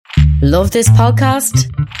Love this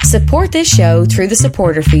podcast? Support this show through the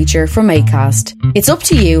supporter feature from Acast. It's up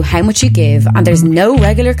to you how much you give, and there's no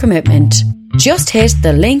regular commitment. Just hit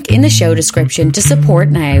the link in the show description to support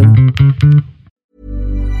now.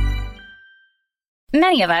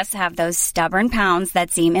 Many of us have those stubborn pounds that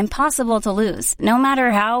seem impossible to lose, no matter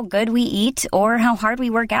how good we eat or how hard we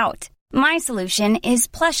work out. My solution is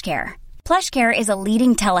PlushCare. PlushCare is a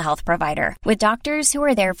leading telehealth provider with doctors who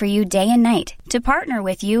are there for you day and night to partner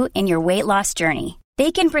with you in your weight loss journey.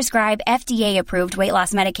 They can prescribe FDA-approved weight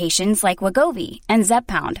loss medications like Wegovy and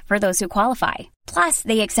Zepbound for those who qualify. Plus,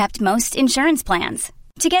 they accept most insurance plans.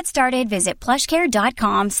 To get started, visit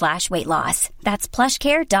plushcare.com/weightloss. That's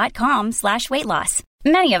plushcare.com/weightloss.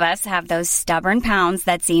 Many of us have those stubborn pounds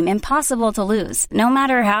that seem impossible to lose, no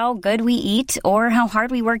matter how good we eat or how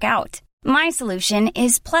hard we work out. My solution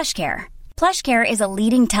is PlushCare. PlushCare is a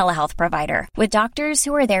leading telehealth provider with doctors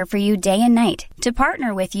who are there for you day and night to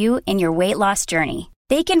partner with you in your weight loss journey.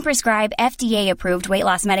 They can prescribe FDA-approved weight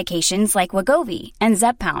loss medications like Wegovy and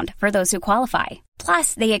Zepbound for those who qualify.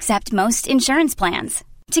 Plus, they accept most insurance plans.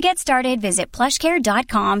 To get started, visit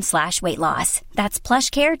plushcare.com/weightloss. That's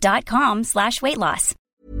plushcare.com/weightloss.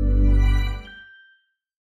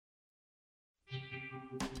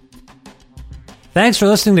 Thanks for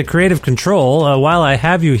listening to Creative Control. While I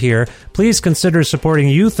have you here, please consider supporting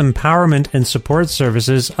Youth Empowerment and Support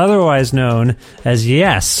Services, otherwise known as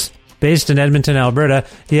YES. Based in Edmonton, Alberta,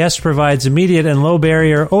 YES provides immediate and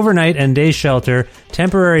low-barrier overnight and day shelter,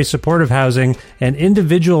 temporary supportive housing, and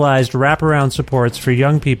individualized wraparound supports for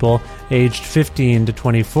young people aged 15 to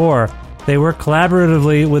 24. They work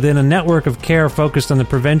collaboratively within a network of care focused on the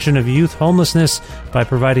prevention of youth homelessness by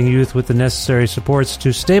providing youth with the necessary supports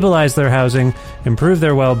to stabilize their housing, improve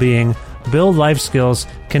their well-being, build life skills,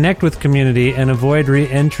 connect with community, and avoid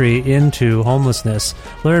re-entry into homelessness.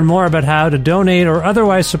 Learn more about how to donate or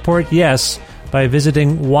otherwise support YES by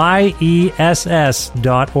visiting yess.org.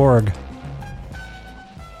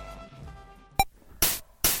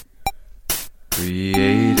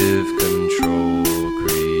 Creative control,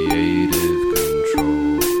 creative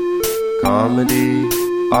control. Comedy,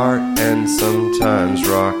 art, and sometimes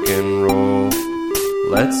rock and roll.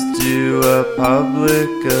 Let's do a public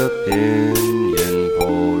opinion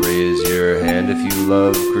poll. Raise your hand if you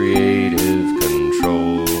love creative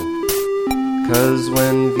control. 'Cause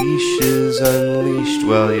when Vish is unleashed,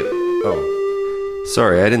 well, Oh,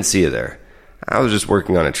 sorry, I didn't see you there. I was just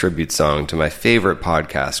working on a tribute song to my favorite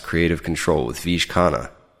podcast, Creative Control, with Vish Khanna.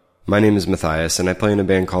 My name is Matthias, and I play in a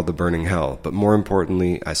band called The Burning Hell, but more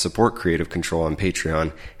importantly, I support Creative Control on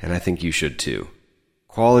Patreon, and I think you should too.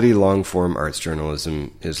 Quality long-form arts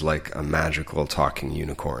journalism is like a magical talking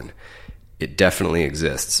unicorn. It definitely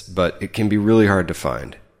exists, but it can be really hard to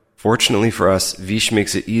find. Fortunately for us, Vish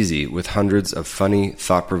makes it easy with hundreds of funny,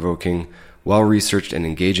 thought-provoking, well-researched and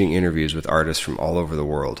engaging interviews with artists from all over the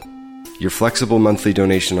world. Your flexible monthly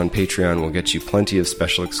donation on Patreon will get you plenty of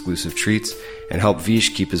special exclusive treats and help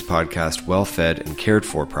Vish keep his podcast well-fed and cared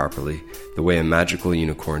for properly, the way a magical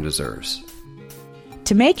unicorn deserves.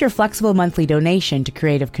 To make your flexible monthly donation to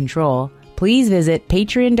Creative Control, please visit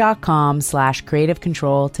patreon.com/Creative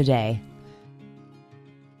Control today.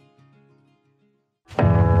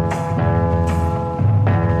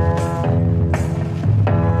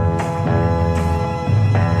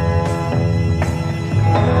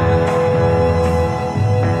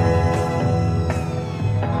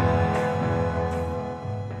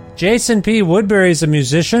 Jason P. Woodbury is a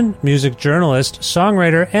musician, music journalist,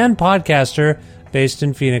 songwriter, and podcaster based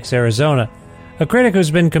in Phoenix, Arizona. A critic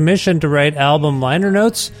who's been commissioned to write album liner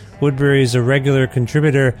notes, Woodbury is a regular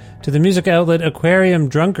contributor to the music outlet Aquarium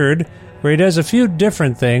Drunkard, where he does a few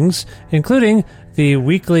different things, including the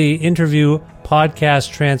weekly interview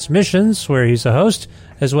podcast Transmissions, where he's a host,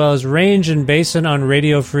 as well as Range and Basin on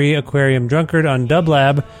Radio Free Aquarium Drunkard on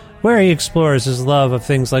Dublab, where he explores his love of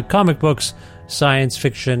things like comic books, science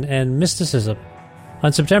fiction, and mysticism.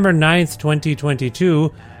 On September 9th,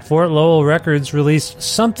 2022, Fort Lowell Records released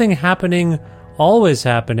Something Happening, Always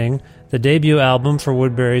Happening, the debut album for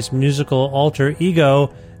Woodbury's musical alter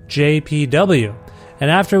ego, JPW. And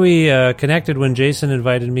after we connected when Jason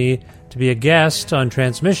invited me to be a guest on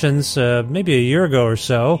Transmissions maybe a year ago or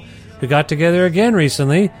so, we got together again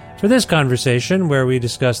recently for this conversation where we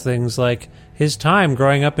discussed things like his time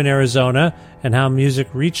growing up in Arizona and how music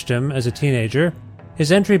reached him as a teenager,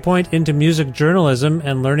 his entry point into music journalism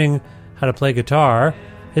and learning how to play guitar,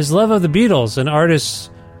 his love of the Beatles and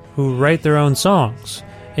artists who write their own songs,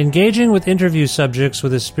 engaging with interview subjects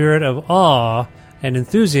with a spirit of awe and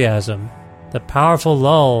enthusiasm, the powerful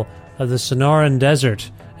lull of the Sonoran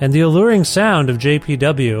Desert, and the alluring sound of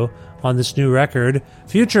JPW, on this new record,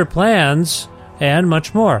 future plans, and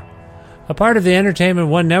much more. A part of the Entertainment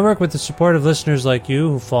One Network with the support of listeners like you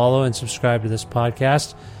who follow and subscribe to this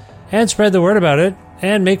podcast and spread the word about it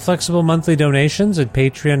and make flexible monthly donations at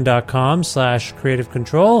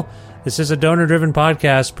patreon.com/creativecontrol. This is a donor-driven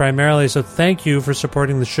podcast primarily, so thank you for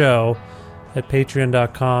supporting the show at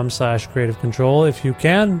patreon.com/creativecontrol. If you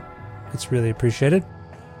can, it's really appreciated.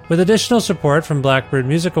 With additional support from Blackbird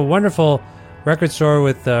Music, a wonderful record store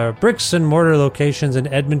with bricks and mortar locations in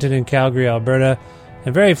Edmonton and Calgary, Alberta,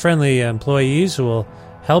 and very friendly employees who will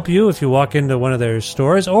help you if you walk into one of their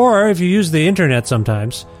stores, or if you use the internet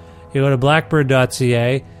sometimes. You go to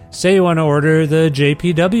blackbird.ca, say you want to order the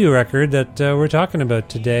JPW record that we're talking about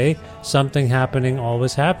today, Something Happening,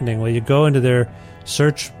 Always Happening. Well, you go into their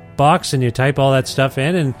search box and you type all that stuff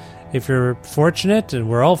in, and if you're fortunate, and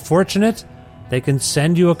we're all fortunate, they can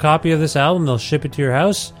send you a copy of this album. They'll ship it to your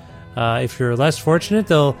house. If you're less fortunate,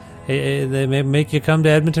 they may make you come to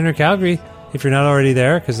Edmonton or Calgary if you're not already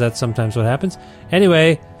there, because that's sometimes what happens.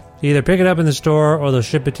 Anyway, you either pick it up in the store or they'll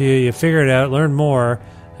ship it to you. You figure it out. Learn more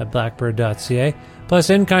at blackbird.ca. Plus,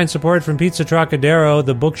 in-kind support from Pizza Trocadero,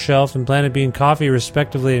 The Bookshelf, and Planet Bean Coffee,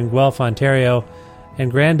 respectively, in Guelph, Ontario,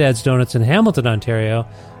 and Granddad's Donuts in Hamilton, Ontario.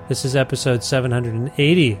 This is episode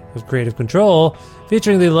 780 of Creative Control,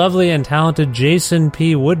 featuring the lovely and talented Jason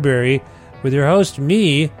P. Woodbury, with your host,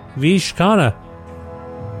 me, Vish Khanna.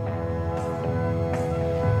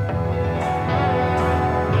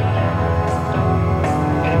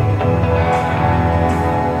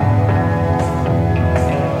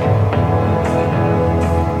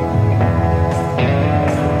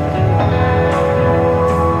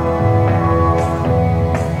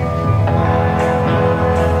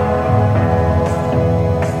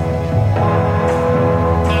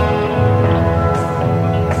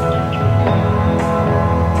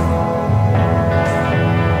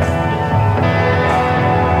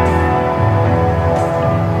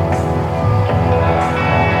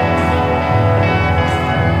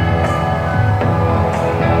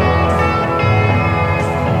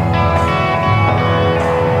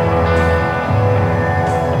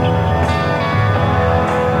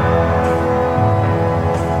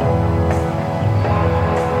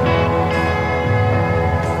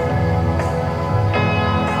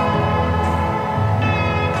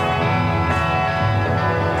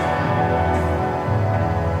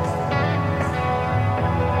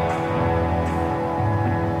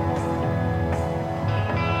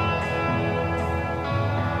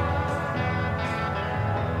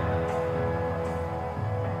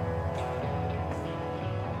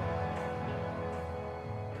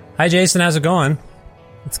 Hi, Jason. How's it going?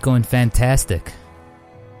 It's going fantastic.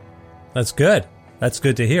 That's good. That's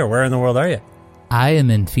good to hear. Where in the world are you? I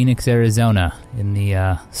am in Phoenix, Arizona, in the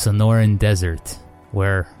Sonoran Desert,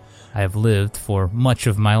 where I have lived for much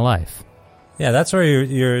of my life. Yeah, that's where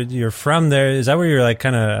you're from. There is that where you're like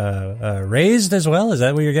kind of raised as well? Is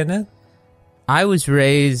that what you're getting at? I was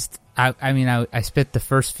raised. I spent the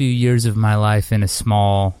first few years of my life in a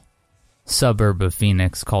small suburb of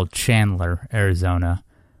Phoenix called Chandler, Arizona.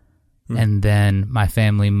 And then my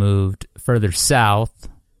family moved further south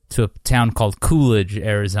to a town called Coolidge,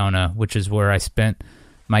 Arizona, which is where I spent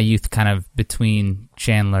my youth kind of between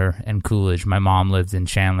Chandler and Coolidge. My mom lived in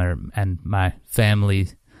Chandler, and my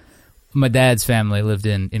dad's family lived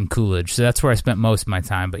in Coolidge. So that's where I spent most of my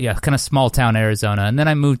time. But yeah, kind of small town Arizona. And then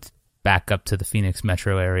I moved back up to the Phoenix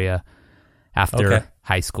metro area after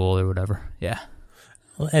high school or whatever. Yeah.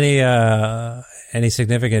 Any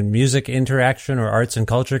significant music interaction or arts and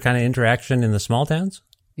culture kind of interaction in the small towns?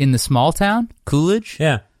 In the small town? Coolidge?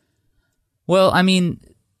 Yeah. Well, I mean,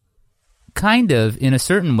 kind of in a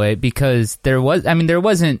certain way, because there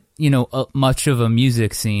wasn't, much of a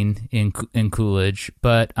music scene in Coolidge,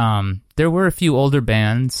 but there were a few older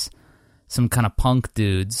bands, some kind of punk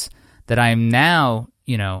dudes that I'm now,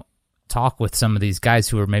 talk with some of these guys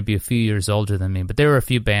who are maybe a few years older than me, but there were a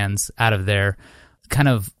few bands out of there. Kind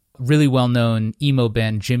of really well-known emo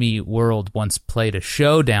band Jimmy World once played a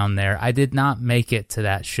show down there. I did not make it to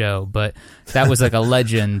that show, but that was like a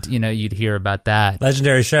legend. You'd hear about that.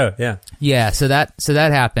 Legendary show, yeah. Yeah, so that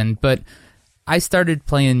happened. But I started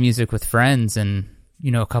playing music with friends, and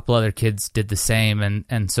a couple other kids did the same,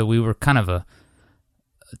 and so we were kind of a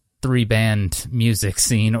three-band music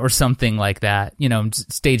scene or something like that.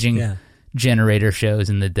 Staging generator shows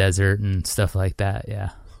in the desert and stuff like that.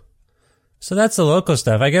 Yeah. So that's the local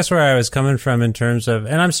stuff. I guess where I was coming from in terms of,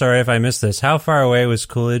 and I'm sorry if I missed this, how far away was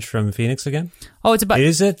Coolidge from Phoenix again? Oh, it's about...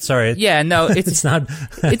 Is it? Sorry. Yeah, no, it's not...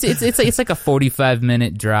 it's like a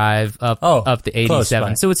 45-minute drive up to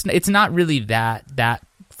 87. So it's not really that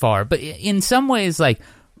far. But in some ways, like,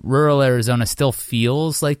 rural Arizona still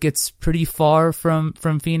feels like it's pretty far from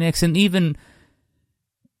Phoenix. And even,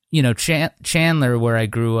 you know, Chandler, where I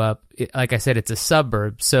grew up, like I said, it's a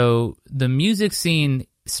suburb. So the music scene,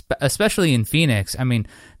 especially in Phoenix, I mean,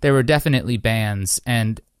 there were definitely bands.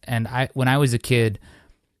 And when I was a kid,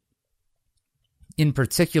 in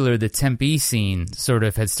particular, the Tempe scene sort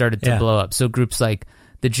of had started to blow up. So groups like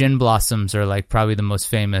the Gin Blossoms are like probably the most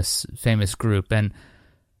famous group. And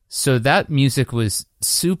so that music was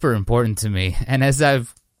super important to me. And as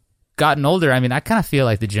I've gotten older, I mean, I kind of feel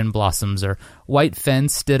like the Gin Blossoms, or White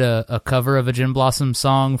Fence did a cover of a Gin Blossom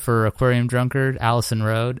song for Aquarium Drunkard, Allison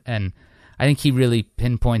Road. And I think he really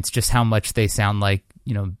pinpoints just how much they sound like,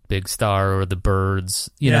 you know, Big Star or the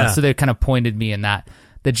Byrds, you know, so they kind of pointed me in that.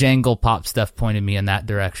 The jangle pop stuff pointed me in that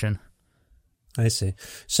direction. I see.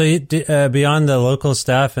 So you, beyond the local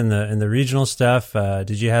stuff and the regional stuff,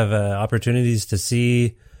 did you have opportunities to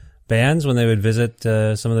see bands when they would visit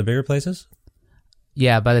some of the bigger places?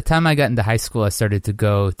 Yeah, by the time I got into high school, I started to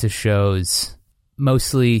go to shows.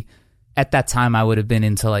 Mostly at that time, I would have been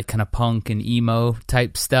into like kind of punk and emo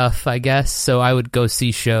type stuff, I guess. So I would go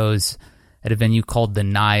see shows at a venue called the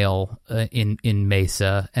Nile in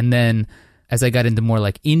Mesa. And then as I got into more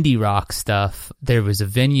like indie rock stuff, there was a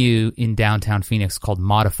venue in downtown Phoenix called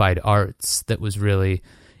Modified Arts that was really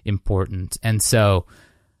important. And so,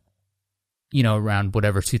 you know, around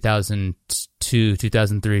whatever, 2002,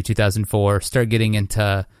 2003, 2004, start getting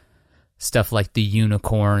into stuff like the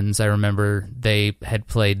Unicorns. I remember they had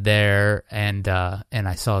played there, and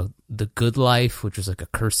I saw The Good Life, which was like a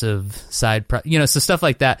Cursive side, you know, so stuff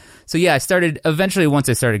like that. So yeah, eventually once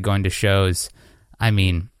I started going to shows, I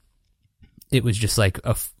mean, it was just like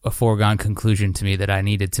a foregone conclusion to me that I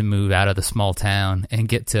needed to move out of the small town and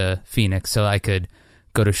get to Phoenix so I could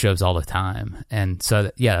go to shows all the time. And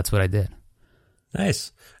so, yeah, that's what I did.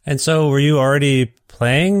 Nice. And so were you already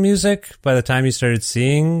playing music by the time you started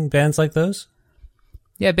seeing bands like those?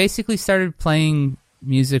 Yeah, basically started playing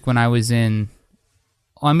music when I was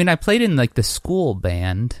I played in like the school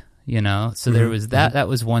band, you know, so there was that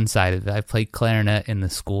was one side of it. I played clarinet in the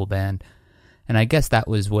school band. And I guess that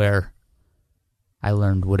was where I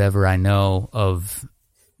learned whatever I know of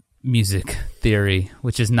music theory,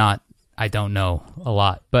 which is not, I don't know a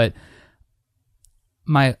lot, but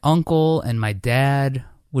my uncle and my dad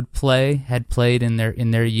had played in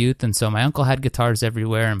their youth, and so my uncle had guitars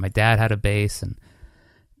everywhere, and my dad had a bass, and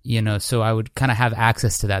you know, so I would kind of have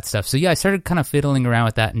access to that stuff. So yeah, I started kind of fiddling around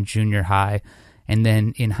with that in junior high, and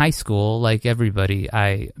then in high school, like everybody,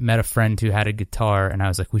 I met a friend who had a guitar, and I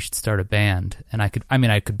was like, we should start a band, and I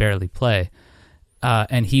could barely play,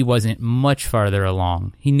 and he wasn't much farther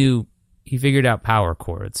along. He figured out power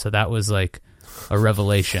chords, so that was like a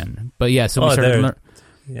revelation. But yeah, so we started.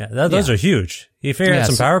 Those are huge. You figured out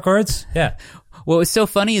some power chords? Yeah. What was so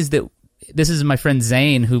funny is that this is my friend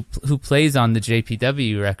Zane who plays on the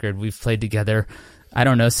JPW record. We've played together, I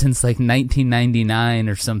don't know, since like 1999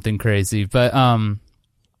 or something crazy. But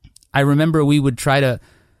I remember we would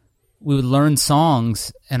learn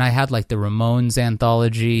songs, and I had like the Ramones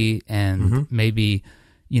anthology, and maybe,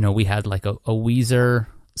 you know, we had like a Weezer,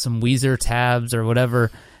 some Weezer tabs or whatever.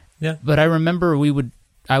 Yeah. But I remember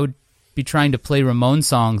I would be trying to play Ramones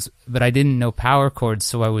songs, but I didn't know power chords,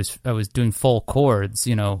 so I was doing full chords,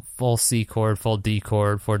 you know, full C chord, full D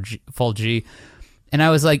chord, full G, and I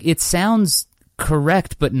was like, it sounds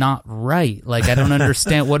correct, but not right. Like, I don't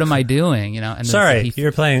understand. What am I doing? You know? And sorry,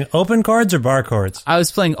 you're playing open chords or bar chords? I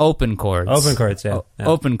was playing open chords. Open chords, yeah.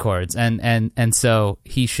 Open chords, and so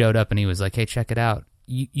he showed up and he was like, hey, check it out.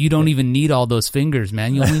 You don't even need all those fingers,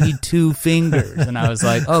 man. You only need 2 fingers. And I was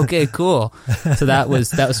like, okay, cool. So that was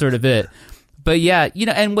sort of it. But yeah, you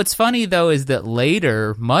know, and what's funny though is that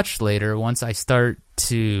later, much later, once I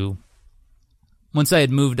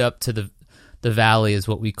had moved up to the valley is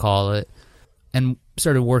what we call it, and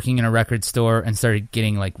started working in a record store and started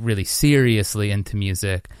getting like really seriously into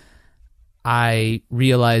music, I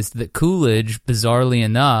realized that Coolidge, bizarrely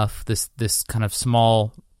enough, this kind of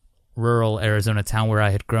small rural Arizona town where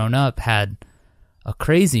I had grown up, had a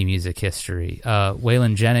crazy music history.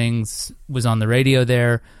 Waylon Jennings was on the radio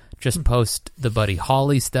there, just post the Buddy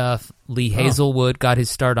Holly stuff. Lee Hazelwood got his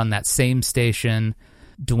start on that same station.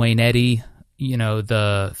 Duane Eddy, you know,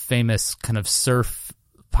 the famous kind of surf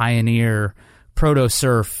pioneer,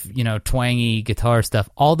 proto-surf, you know, twangy guitar stuff.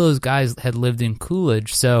 All those guys had lived in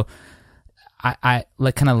Coolidge. So I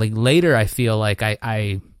like kind of like later, I feel like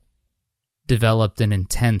I developed an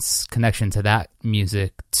intense connection to that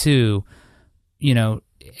music too, you know,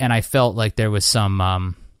 and I felt like there was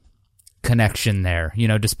some connection there, you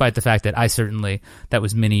know, despite the fact that that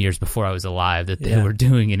was many years before I was alive, that they were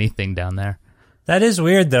doing anything down there. That is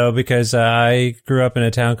weird, though, because I grew up in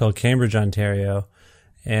a town called Cambridge, Ontario,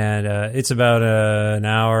 and it's about an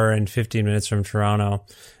hour and 15 minutes from Toronto.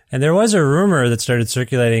 And there was a rumor that started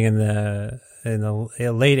circulating in the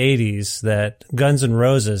late 80s that Guns N'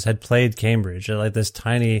 Roses had played Cambridge at like this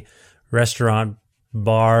tiny restaurant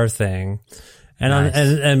bar thing. And, Nice.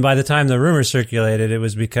 and by the time the rumor circulated, it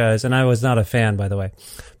was because, and I was not a fan, by the way,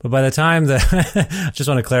 but by the time I just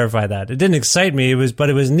want to clarify that. It didn't excite me, but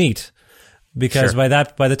it was neat. Because Sure.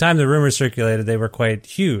 by the time the rumors circulated, they were quite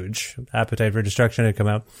huge. Appetite for Destruction had come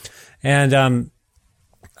out. And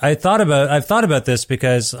I've thought about this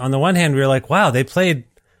because on the one hand, we were like, wow, they played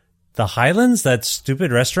the Highlands, that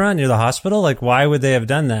stupid restaurant near the hospital. Like, why would they have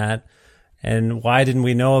done that? And why didn't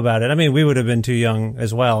we know about it? I mean, we would have been too young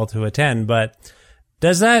as well to attend, but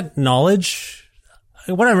does that knowledge,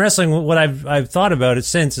 what I'm wrestling with, what I've thought about it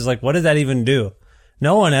since is like, what did that even do?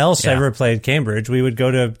 No one else Yeah. ever played Cambridge. We would go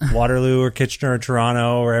to Waterloo or Kitchener or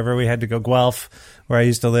Toronto or wherever we had to go, Guelph, where I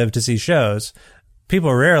used to live, to see shows. There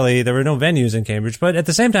were no venues in Cambridge, but at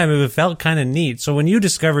the same time, it felt kind of neat. So when you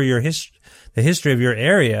discover the history of your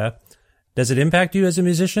area, does it impact you as a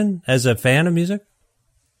musician, as a fan of music?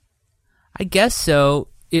 I guess so.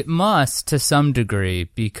 It must to some degree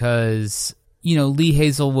because, Lee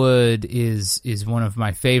Hazelwood is one of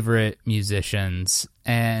my favorite musicians.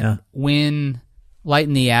 And when Light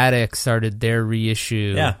in the Attic started their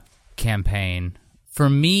reissue campaign, for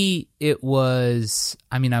me, it was,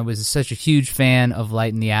 I was such a huge fan of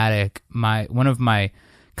Light in the Attic. One of my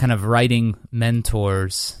kind of writing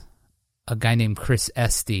mentors, a guy named Chris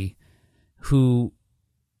Esty, who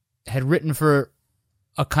had written for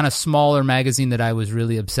a kind of smaller magazine that I was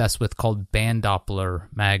really obsessed with called Band Doppler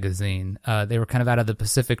magazine. They were kind of out of the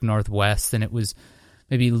Pacific Northwest, and it was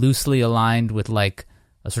maybe loosely aligned with like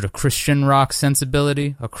a sort of Christian rock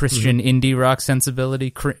sensibility, a Christian indie rock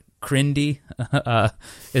sensibility. Crindy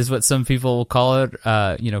is what some people will call it,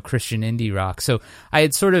 Christian indie rock. So I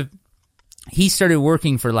had he started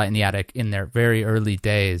working for Light in the Attic in their very early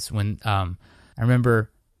days when I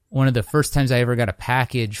remember one of the first times I ever got a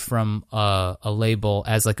package from a label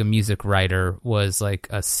as like a music writer was like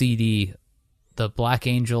a CD, the Black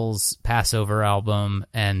Angels Passover album,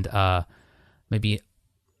 and maybe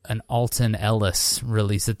an Alton Ellis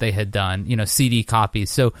release that they had done, CD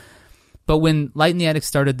copies. So, but when Light in the Attic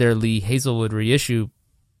started their Lee Hazelwood reissue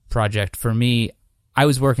project, for me, I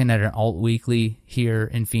was working at an alt weekly here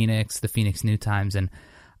in Phoenix, the Phoenix New Times, and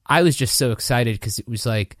I was just so excited because it was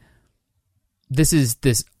like, this is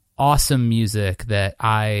this awesome music that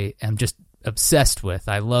I am just obsessed with.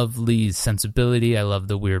 I love Lee's sensibility. I love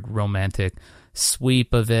the weird romantic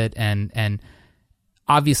sweep of it. And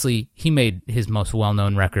obviously he made his most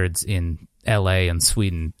well-known records in LA and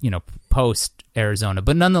Sweden, post Arizona.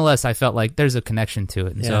 But nonetheless, I felt like there's a connection to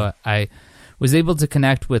it. And so I was able to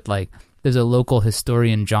connect with there's a local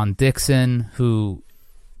historian, John Dixon, who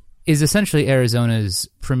is essentially Arizona's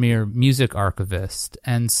premier music archivist.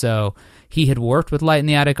 And so he had worked with Light in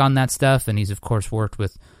the Attic on that stuff, and he's, of course, worked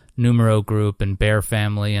with Numero Group and Bear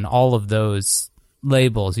Family and all of those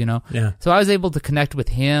labels, Yeah. So I was able to connect with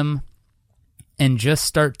him and just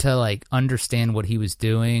start to, understand what he was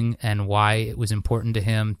doing and why it was important to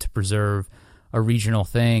him to preserve a regional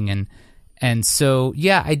thing. And so,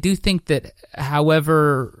 yeah, I do think that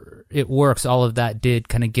however it works, all of that did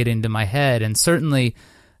kind of get into my head. And certainly,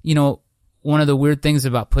 one of the weird things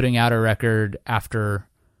about putting out a record after,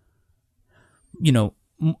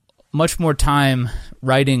 much more time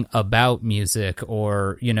writing about music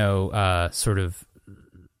or, sort of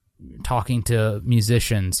talking to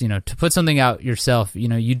musicians, to put something out yourself,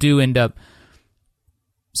 you do end up,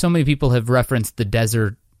 so many people have referenced the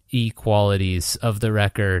desert-y qualities of the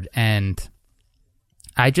record. And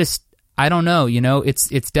I don't know,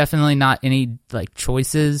 it's definitely not any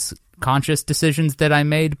choices, conscious decisions that I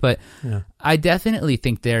made, but I definitely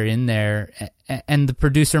think they're in there. And the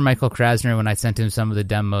producer, Michael Krasner, when I sent him some of the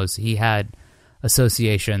demos, he had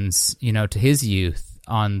associations, to his youth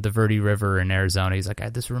on the Verde River in Arizona. He's like,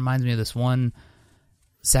 this reminds me of this one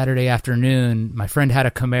Saturday afternoon. My friend had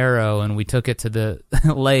a Camaro and we took it to the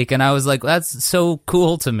lake. And I was like, that's so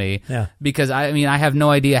cool to me. Yeah. Because I have no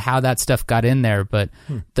idea how that stuff got in there, but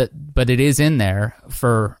but it is in there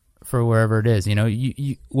for wherever it is.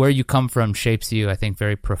 You where you come from shapes you, I think,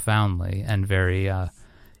 very profoundly and very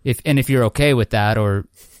if you're okay with that, or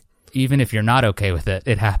even if you're not okay with it,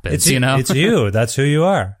 it happens. It's you. That's who you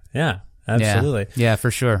are. Yeah, absolutely. Yeah, for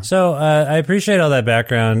sure. So I appreciate all that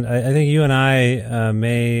background. I think you and I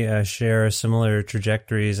may share similar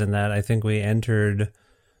trajectories in that I think we entered.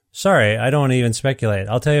 Sorry, I don't want to even speculate.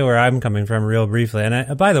 I'll tell you where I'm coming from real briefly.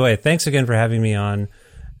 And by the way, thanks again for having me on.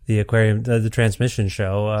 the aquarium, the transmission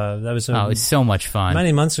show. That was it's so much fun.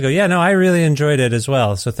 Many months ago. Yeah, no, I really enjoyed it as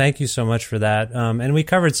well. So thank you so much for that. And we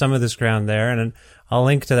covered some of this ground there, and I'll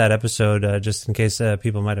link to that episode just in case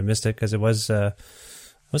people might have missed it, because it was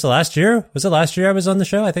it last year? Was it last year I was on the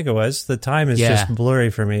show? I think it was. The time is just blurry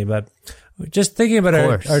for me, but just thinking about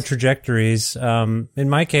our trajectories. In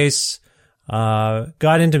my case,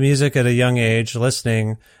 got into music at a young age,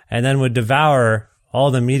 listening, and then would devour all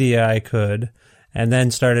the media I could. And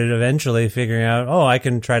then started eventually figuring out, I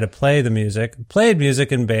can try to play the music. Played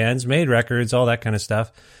music in bands, made records, all that kind of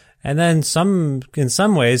stuff. And then in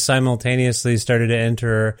some ways, simultaneously started to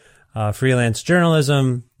enter freelance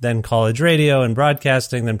journalism, then college radio and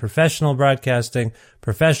broadcasting, then professional broadcasting,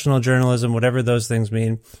 professional journalism, whatever those things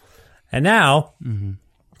mean. And now,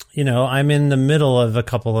 I'm in the middle of a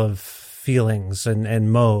couple of feelings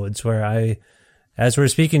and modes where as we're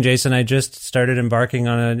speaking, Jason, I just started embarking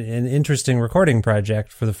on an interesting recording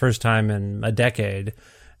project for the first time in a decade.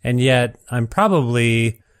 And yet I'm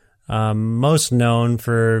probably most known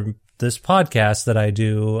for this podcast that I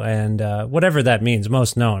do, and whatever that means,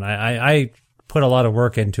 most known. I put a lot of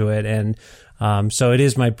work into it, and so it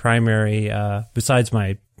is my primary, besides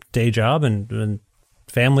my day job and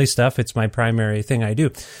family stuff, it's my primary thing I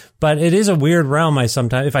do. But it is a weird realm.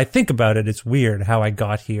 If I think about it, it's weird how I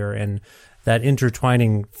got here, and that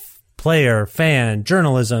intertwining player, fan,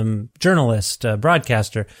 journalist,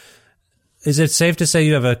 broadcaster. Is it safe to say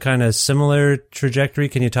you have a kind of similar trajectory?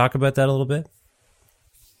 Can you talk about that a little bit?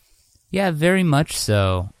 Yeah, very much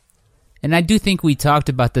so. And I do think we talked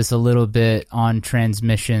about this a little bit on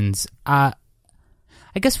transmissions. I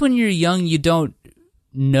guess when you're young, you don't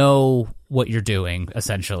know what you're doing,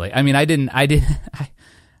 essentially. I mean, I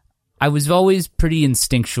was always pretty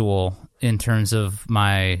instinctual in terms of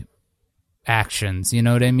my actions, you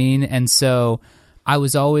know what I mean? And so I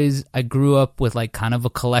grew up with like kind of a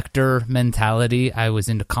collector mentality. I was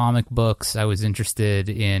into comic books. I was interested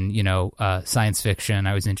in, science fiction.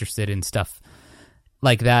 I was interested in stuff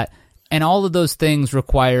like that. And all of those things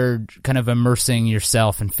required kind of immersing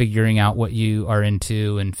yourself and figuring out what you are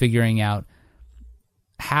into and figuring out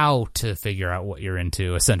how to figure out what you're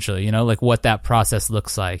into, essentially, like what that process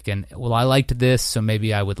looks like. And, I liked this, so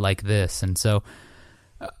maybe I would like this. And so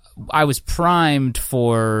I was primed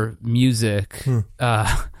for music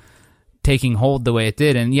taking hold the way it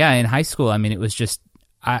did. And in high school, I mean, it was just,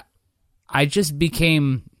 I just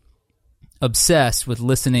became obsessed with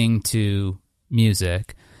listening to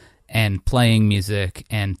music and playing music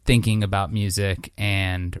and thinking about music,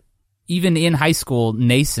 and even in high school,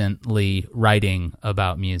 nascently writing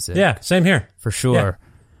about music. Yeah, same here. For sure.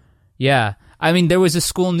 Yeah. I mean, there was a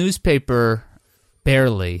school newspaper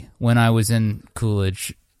barely when I was in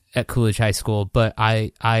Coolidge, at Coolidge High School, but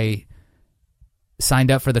I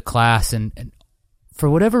signed up for the class, and for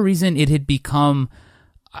whatever reason, it had become,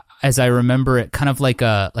 as I remember it, kind of like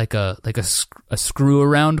a screw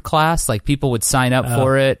around class. Like people would sign up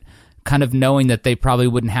for it, kind of knowing that they probably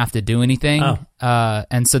wouldn't have to do anything.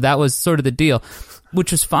 And so that was sort of the deal,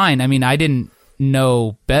 which was fine. I mean, I didn't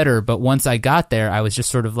know better, but once I got there, I was just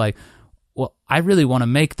sort of like, well, I really want to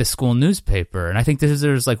make the school newspaper. And I think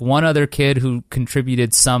there's like one other kid who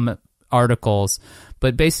contributed some articles,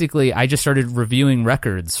 but basically I just started reviewing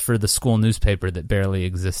records for the school newspaper that barely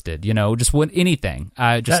existed, just anything.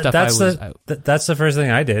 That's the first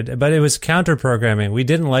thing I did, but it was counter programming. We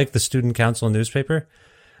didn't like the student council newspaper.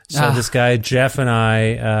 So this guy, Jeff, and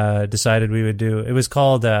I decided we would do, it was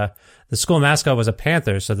called, the school mascot was a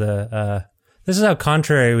panther. So this is how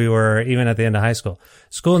contrary we were even at the end of high school.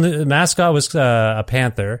 Mascot was a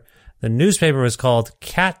panther. The newspaper was called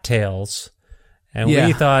Cattails. And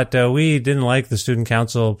we thought we didn't like the student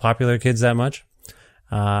council popular kids that much.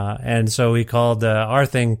 And so we called our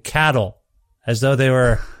thing Cattle, as though they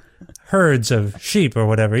were herds of sheep or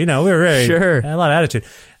whatever. We were had a lot of attitude.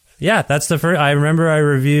 Yeah, that's the first. I remember I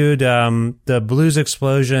reviewed the Blues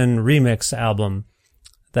Explosion remix album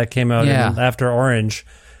that came out after Orange.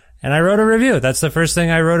 And I wrote a review. That's the first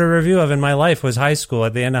thing I wrote a review of in my life, was high school,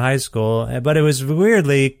 at the end of high school. But it was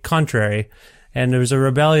weirdly contrary, and there was a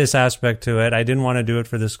rebellious aspect to it. I didn't want to do it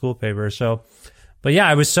for the school paper. So, but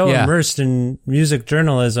I was so immersed in music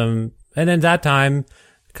journalism. And at that time,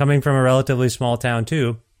 coming from a relatively small town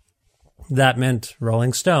too, that meant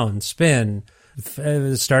Rolling Stone, Spin,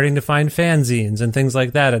 starting to find fanzines and things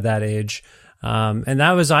like that at that age. And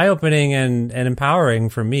that was eye-opening and empowering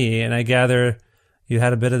for me. And I gather you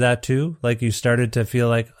had a bit of that too? Like you started to feel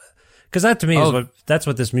like, because that to me is that's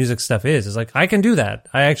what this music stuff is. It's like, I can do that.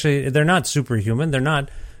 They're not superhuman. They're not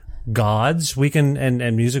gods. We can,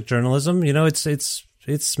 and music journalism, it's,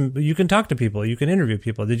 you can talk to people. You can interview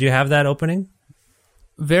people. Did you have that opening?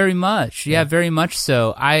 Very much. Yeah, very much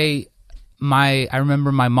so. I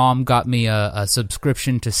remember my mom got me a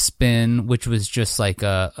subscription to Spin, which was just like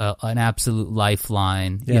an absolute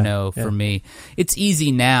lifeline, for me. It's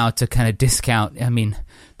easy now to kind of discount, I mean,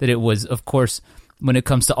 that it was, of course, when it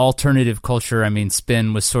comes to alternative culture, I mean,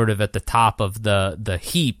 Spin was sort of at the top of the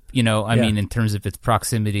heap, I mean, in terms of its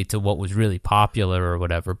proximity to what was really popular or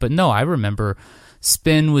whatever. But no, I remember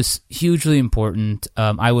Spin was hugely important.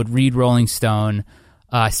 I would read Rolling Stone.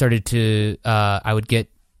 I would get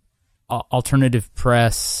alternative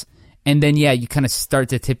press, and then you kind of start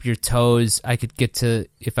to tip your toes.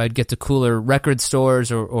 If I'd get to cooler record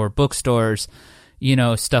stores or bookstores,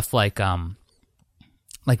 stuff like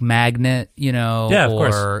Magnet,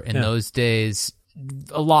 or in those days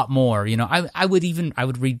a lot more. I would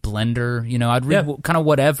read Blender, I'd read kind of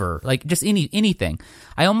whatever, like just anything.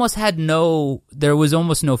 There was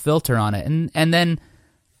almost no filter on it, and then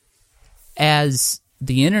as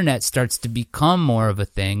the internet starts to become more of a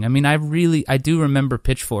thing. I mean, I do remember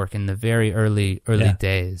Pitchfork in the very early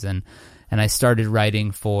days, and I started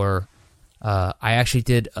writing for. I actually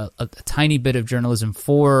did a tiny bit of journalism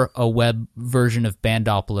for a web version of Band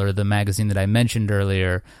Doppler, the magazine that I mentioned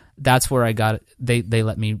earlier. That's where I got they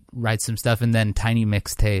let me write some stuff, and then Tiny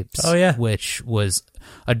Mixtapes, which was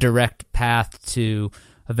a direct path to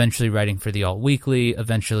eventually writing for the Alt Weekly.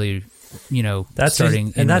 Eventually. Starting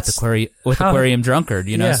with Aquarium Drunkard,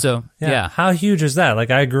 so yeah. How huge is that?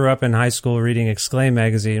 Like, I grew up in high school reading Exclaim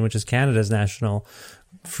magazine, which is Canada's national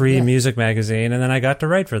free music magazine, and then I got to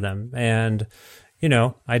write for them. And,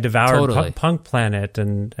 I devoured Punk Planet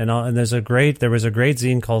and there was a great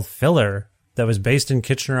zine called Filler that was based in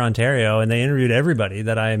Kitchener, Ontario, and they interviewed everybody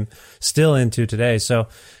that I'm still into today. So,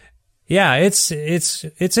 yeah, it's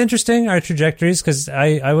interesting, our trajectories, because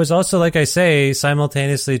I was also, like I say,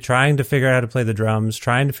 simultaneously trying to figure out how to play the drums,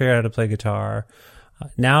 trying to figure out how to play guitar.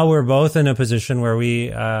 Now we're both in a position where we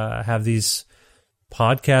have these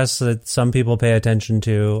podcasts that some people pay attention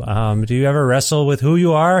to. Do you ever wrestle with who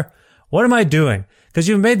you are? What am I doing? Because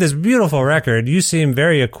you've made this beautiful record. You seem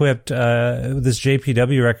very equipped, this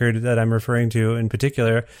JPW record that I'm referring to in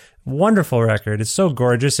particular. Wonderful record. It's so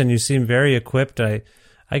gorgeous, and you seem very equipped.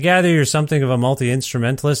 I gather you're something of a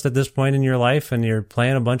multi-instrumentalist at this point in your life, and you're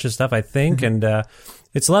playing a bunch of stuff, I think, and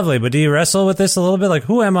it's lovely. But do you wrestle with this a little bit? Like,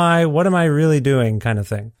 who am I? What am I really doing, kind of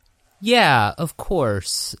thing? Yeah, of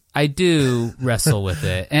course. I do wrestle with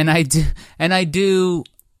it. And I do,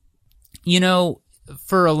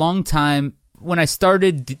 for a long time, when I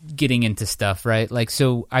started getting into stuff, right? Like,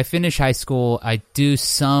 so I finish high school, I do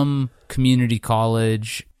some community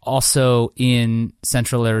college, also in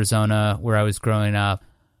Central Arizona, where I was growing up.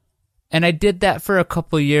 And I did that for a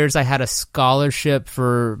couple of years. I had a scholarship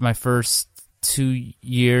for my first 2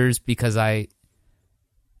 years because I'm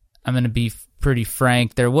going to be pretty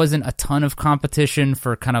frank, there wasn't a ton of competition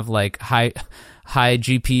for kind of like high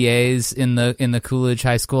GPAs in the Coolidge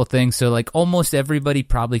High School thing. So like almost everybody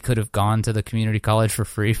probably could have gone to the community college for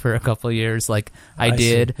free for a couple of years, like I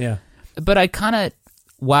did. See. Yeah. But I kind of,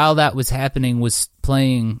 while that was happening, was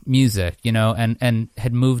playing music, and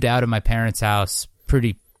had moved out of my parents' house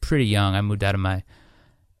pretty young. I moved out on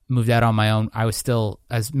my own. I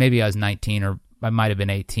was maybe I was 19, or I might have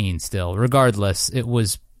been 18 still. Regardless, it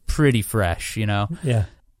was pretty fresh, Yeah.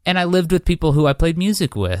 And I lived with people who I played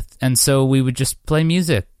music with, and so we would just play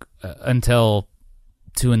music until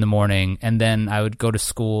 2 a.m, and then I would go to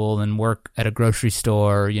school and work at a grocery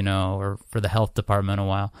store, or for the health department a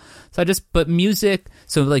while. So but music,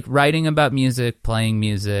 so like writing about music, playing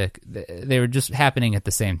music, they were just happening at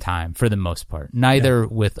the same time for the most part. Neither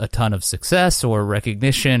with a ton of success or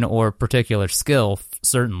recognition or particular skill,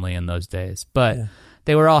 certainly in those days, but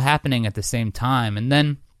they were all happening at the same time. And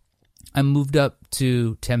then I moved up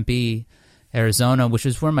to Tempe, Arizona, which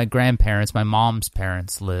is where my grandparents, my mom's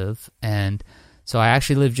parents, live, and so I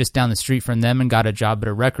actually lived just down the street from them and got a job at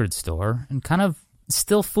a record store and kind of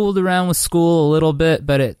still fooled around with school a little bit,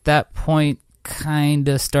 but at that point kind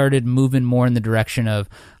of started moving more in the direction of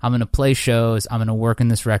I'm going to play shows, I'm going to work in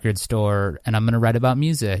this record store, and I'm going to write about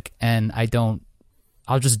music. And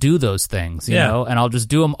I'll just do those things, you know, and I'll just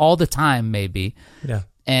do them all the time maybe. Yeah.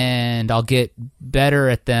 And I'll get better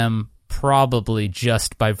at them probably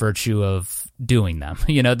just by virtue of doing them.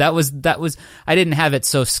 That was I didn't have it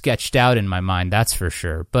so sketched out in my mind, that's for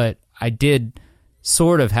sure, but I did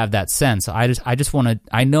sort of have that sense. I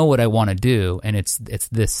know what I want to do, and it's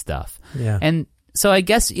this stuff. Yeah. And so I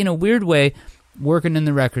guess in a weird way, working in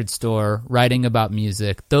the record store, writing about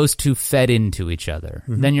music, those two fed into each other.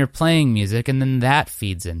 Mm-hmm. Then you're playing music, and then that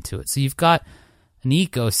feeds into it. So you've got an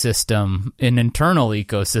ecosystem, an internal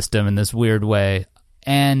ecosystem in this weird way.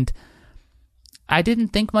 And I didn't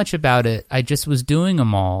think much about it. I just was doing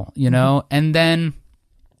them all, you know, and then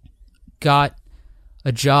got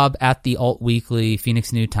a job at the alt weekly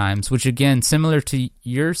Phoenix New Times, which again, similar to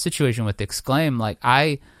your situation with Exclaim, like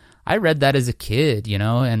I read that as a kid, you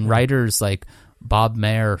know, and writers like Bob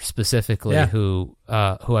Mayer specifically, who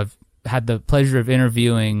I've had the pleasure of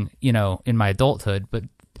interviewing, you know, in my adulthood, but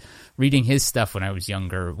reading his stuff when I was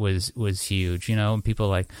younger was huge, you know, and people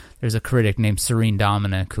like, there's a critic named Serene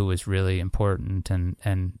Dominic who was really important,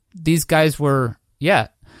 and these guys were,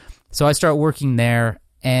 so I start working there,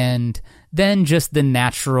 and then just the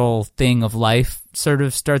natural thing of life sort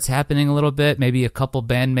of starts happening a little bit. Maybe a couple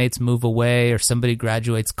bandmates move away, or somebody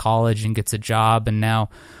graduates college and gets a job, and now,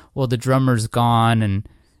 well, the drummer's gone, and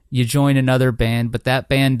you join another band, but that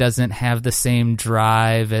band doesn't have the same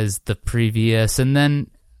drive as the previous. And then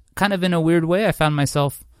kind of in a weird way, I found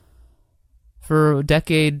myself for a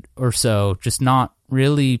decade or so just not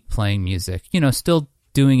really playing music, you know, still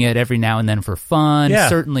doing it every now and then for fun,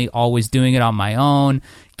 certainly always doing it on my own,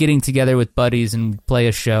 getting together with buddies and play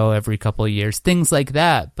a show every couple of years, things like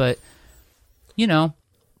that. But, you know,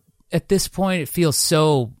 at this point, it feels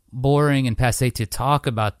so boring and passé to talk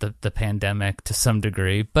about the pandemic to some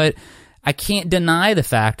degree. But I can't deny the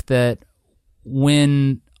fact that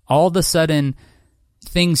when all of a sudden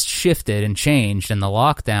things shifted and changed and the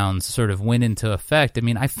lockdowns sort of went into effect, I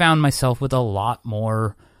mean, I found myself with a lot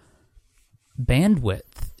more bandwidth,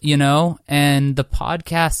 you know, and the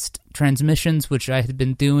podcast transmissions, which I had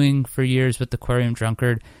been doing for years with Aquarium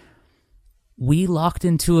Drunkard, we locked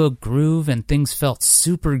into a groove and things felt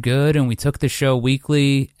super good, and we took the show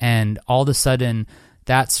weekly, and all of a sudden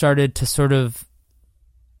that started to sort of,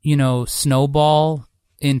 you know, snowball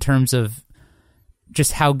in terms of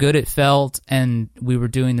just how good it felt. And we were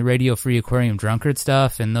doing the Radio Free Aquarium Drunkard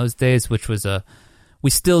stuff in those days, which was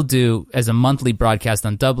we still do as a monthly broadcast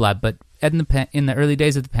on Dublab, but in the early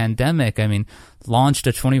days of the pandemic, I mean, launched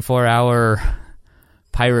a 24-hour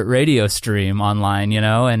pirate radio stream online, you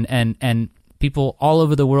know, and people all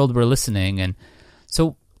over the world were listening. And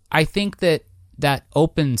so I think that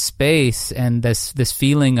open space and this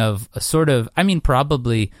feeling of a sort of, I mean,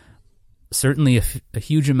 probably certainly a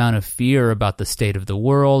huge amount of fear about the state of the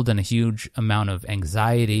world and a huge amount of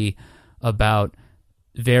anxiety about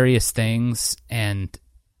various things and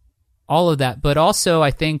all of that. But also,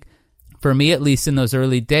 I think, for me at least in those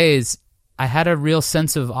early days, I had a real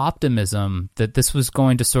sense of optimism that this was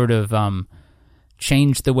going to sort of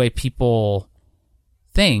change the way people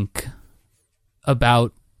think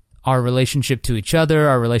about our relationship to each other,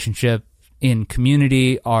 our relationship in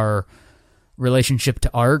community, our relationship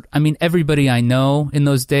to art. I mean, everybody I know in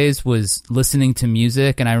those days was listening to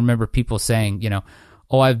music, and I remember people saying, you know,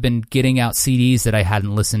 oh, I've been getting out CDs that I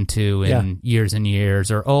hadn't listened to in years and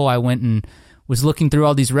years, or oh, I went and was looking through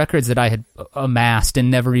all these records that I had amassed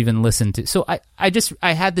and never even listened to. So I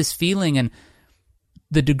had this feeling, and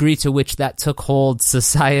the degree to which that took hold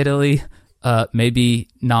societally, maybe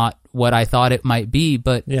not what I thought it might be,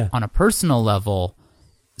 but on a personal level,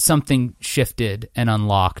 something shifted and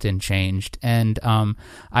unlocked and changed. And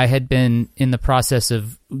I had been in the process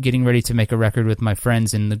of getting ready to make a record with my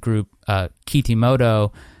friends in the group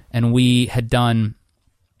Kitimoto, and we had done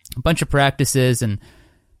a bunch of practices, and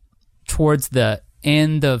towards the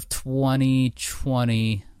end of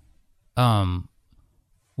 2020,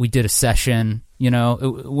 we did a session, you know,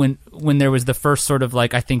 when there was the first sort of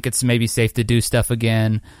like, I think it's maybe safe to do stuff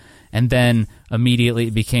again. And then immediately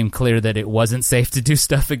it became clear that it wasn't safe to do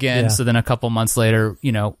stuff again. So then a couple months later,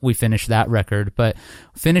 you know, we finished that record,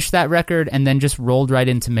 and then just rolled right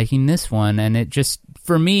into making this one. And it just,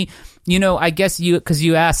 for me, you know, I guess because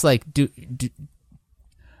you asked, like, do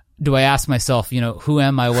I ask myself, you know, who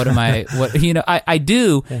am I? What am I? What, you know, I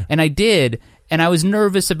do. And I did. And I was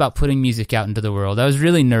nervous about putting music out into the world. I was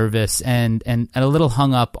really nervous and a little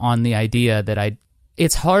hung up on the idea that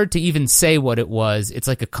it's hard to even say what it was. It's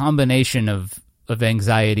like a combination of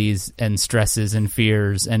anxieties and stresses and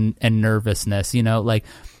fears and nervousness, you know, like,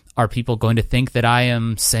 are people going to think that I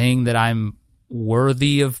am saying that I'm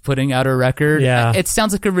worthy of putting out a record? It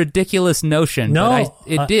sounds like a ridiculous notion. No, but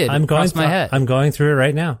it did. I'm cross my head. I'm going through it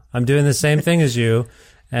right now. I'm doing the same thing as you,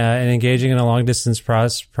 and engaging in a long distance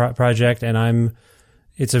project. And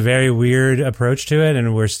it's a very weird approach to it,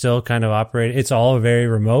 and we're still kind of operating. It's all very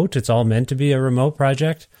remote. It's all meant to be a remote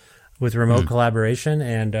project with remote collaboration.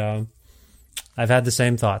 And I've had the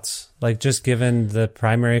same thoughts. Like, just given the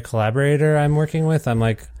primary collaborator I'm working with, I'm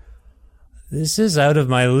like, this is out of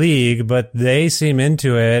my league, but they seem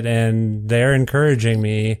into it and they're encouraging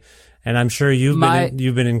me. And I'm sure you've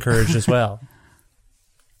been encouraged as well.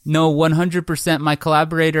 No,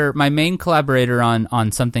 100%. My main collaborator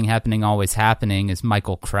on Something Happening, Always Happening is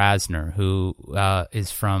Michael Krasner, who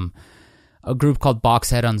is from a group called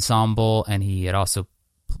Boxhead Ensemble, and he had also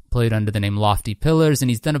played under the name Lofty Pillars, and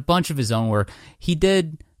he's done a bunch of his own work. He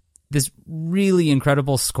did this really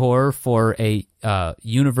incredible score for a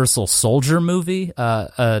Universal Soldier movie,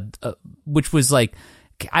 which was like,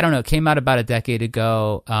 I don't know, it came out about a decade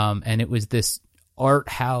ago, and it was this art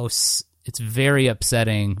house. It's very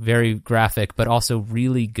upsetting, very graphic, but also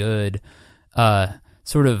really good.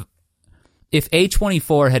 Sort of, if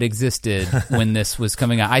A24 had existed when this was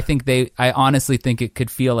coming out, I honestly think it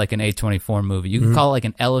could feel like an A24 movie. You could call it like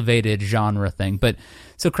an elevated genre thing. But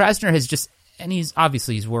so Krasner has just, and he's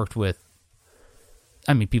worked with,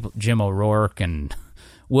 I mean, people, Jim O'Rourke and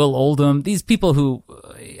Will Oldham, these people who,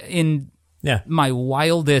 in my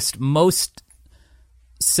wildest, most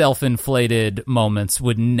self-inflated moments,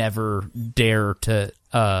 would never dare to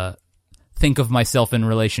think of myself in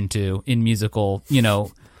relation to in musical,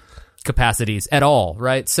 capacities at all,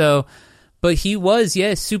 right? So, but he was,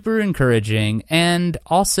 super encouraging. And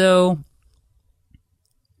also,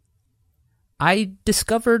 I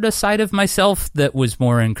discovered a side of myself that was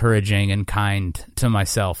more encouraging and kind to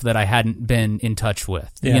myself that I hadn't been in touch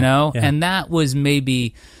with, And that was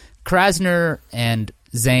maybe Krasner and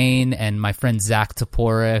Zane and my friend Zach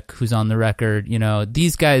Toporek, who's on the record.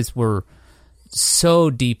 These guys were so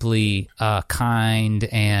deeply kind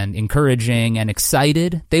and encouraging and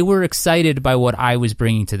excited. They were excited by what I was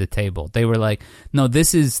bringing to the table. They were like, no,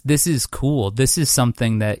 this is cool. This is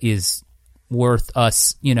something that is worth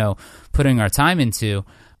us, putting our time into.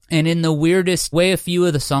 And in the weirdest way, a few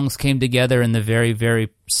of the songs came together in the very, very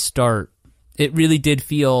start. It really did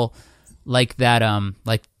feel like that,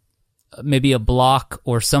 like maybe a block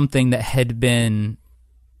or something that had been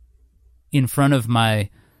in front of my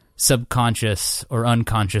subconscious or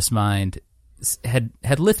unconscious mind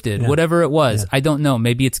had lifted, whatever it was. I don't know.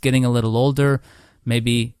 Maybe it's getting a little older.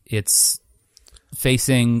 Maybe it's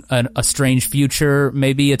facing a strange future.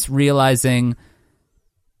 Maybe it's realizing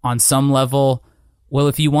on some level, well,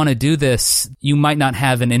 if you want to do this, you might not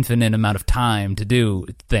have an infinite amount of time to do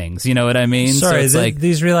things. You know what I mean? Sorry, so it's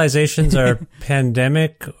these realizations are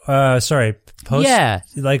pandemic. Post. Yeah.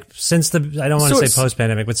 Like since I don't want to say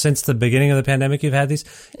post-pandemic, but since the beginning of the pandemic, you've had these.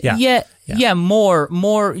 Yeah. More.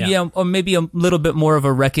 Or maybe a little bit more of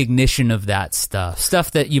a recognition of that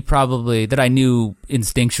stuff that I knew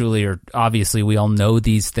instinctually, or obviously we all know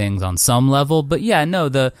these things on some level. But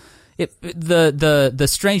the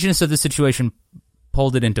strangeness of the situation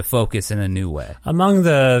pulled it into focus in a new way. Among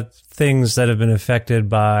the things that have been affected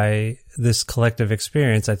by this collective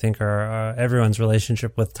experience, I think, are everyone's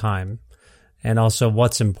relationship with time and also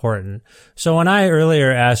what's important. So when I earlier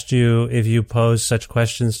asked you if you pose such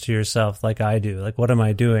questions to yourself like I do, like what am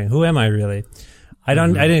I doing? Who am I really? I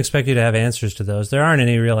didn't expect you to have answers to those. There aren't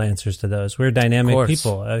any real answers to those. We're dynamic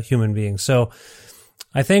people, human beings. So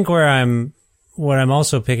I think what I'm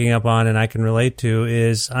also picking up on and I can relate to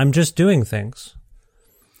is I'm just doing things.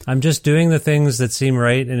 I'm just doing the things that seem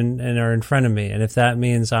right and are in front of me. And if that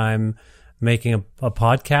means I'm making a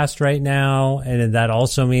podcast right now, and that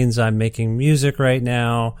also means I'm making music right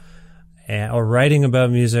now, or writing about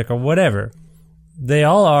music or whatever, they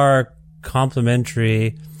all are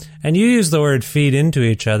complementary. And you use the word feed into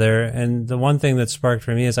each other. And the one thing that sparked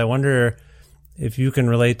for me is I wonder if you can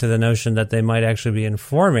relate to the notion that they might actually be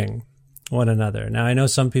informing one another. Now, I know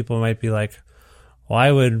some people might be like, why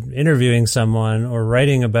would interviewing someone or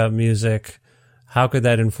writing about music, how could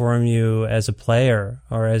that inform you as a player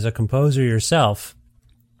or as a composer yourself?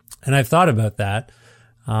 And I've thought about that.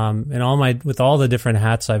 With all the different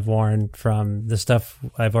hats I've worn, from the stuff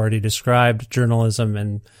I've already described, journalism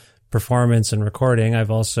and performance and recording,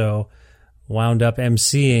 I've also wound up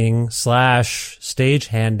emceeing /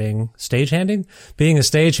 stagehanding, being a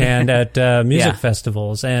stagehand at music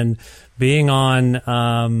festivals, and being on,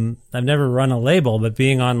 I've never run a label, but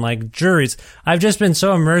being on like juries. I've just been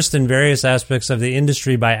so immersed in various aspects of the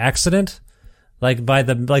industry by accident, like by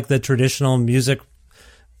the traditional music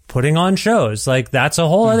putting on shows. Like that's a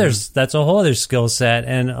whole other skill set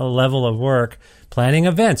and a level of work, planning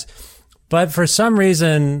events. But for some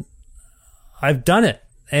reason, I've done it.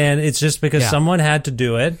 And it's just because someone had to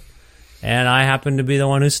do it, and I happened to be the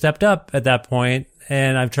one who stepped up at that point,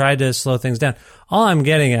 and I've tried to slow things down. All I'm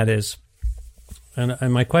getting at is,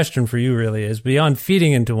 and my question for you really is, beyond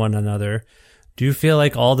feeding into one another, do you feel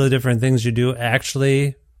like all the different things you do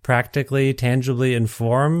actually, practically, tangibly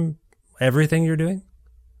inform everything you're doing?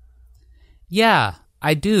 Yeah,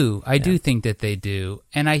 I do. I do think that they do.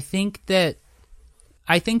 And I think that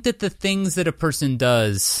the things that a person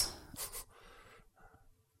does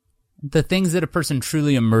the things that a person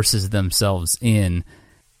truly immerses themselves in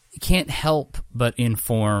can't help but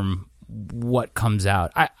inform what comes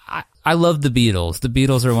out. I love the Beatles. The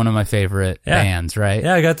Beatles are one of my favorite bands, right?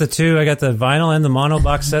 Yeah, I got the two. I got the vinyl and the mono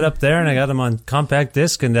box set up there, and I got them on compact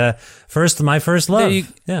disc. And my first love.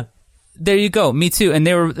 There you go. Me too. And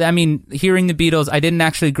hearing the Beatles, I didn't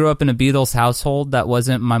actually grow up in a Beatles household. That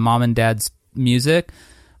wasn't my mom and dad's music.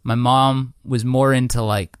 My mom was more into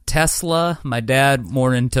like Tesla. My dad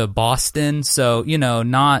more into Boston. So,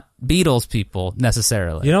 not Beatles people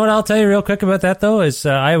necessarily. You know what I'll tell you real quick about that, though, is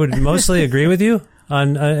I would mostly agree with you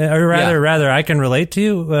on, or rather, I can relate to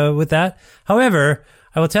you with that. However,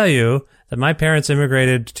 I will tell you that my parents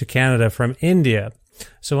immigrated to Canada from India.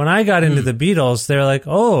 So when I got into the Beatles, they're like,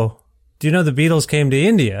 "Oh, do you know the Beatles came to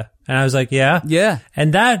India?" And I was like, "Yeah." Yeah.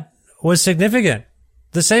 And that was significant.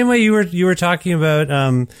 The same way you were talking about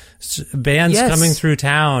bands coming through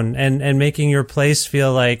town and making your place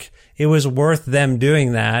feel like it was worth them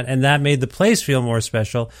doing that, and that made the place feel more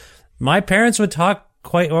special. My parents would talk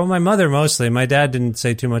my mother mostly. My dad didn't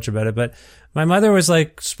say too much about it, but my mother was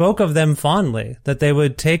spoke of them fondly, that they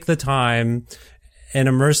would take the time and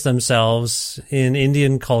immerse themselves in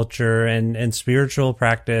Indian culture and spiritual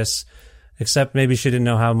practice. Except maybe she didn't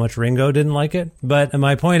know how much Ringo didn't like it. But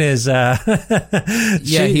my point is, he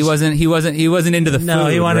wasn't into the food. No,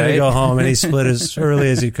 he wanted right? to go home, and he split as early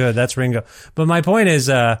as he could. That's Ringo. But my point is,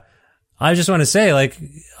 I just want to say,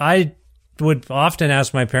 I would often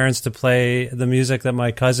ask my parents to play the music that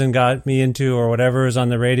my cousin got me into, or whatever was on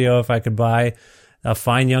the radio, if I could buy a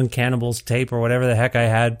Fine Young Cannibals tape or whatever the heck I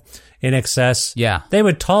had in excess. Yeah. They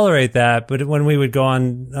would tolerate that, but when we would go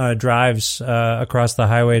on drives across the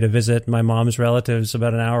highway to visit my mom's relatives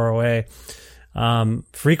about an hour away,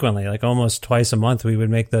 frequently, almost twice a month, we would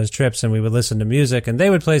make those trips and we would listen to music, and they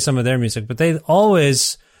would play some of their music, but they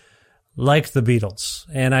always liked the Beatles.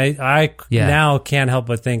 And I now can't help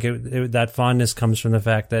but think that fondness comes from the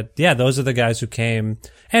fact that, those are the guys who came.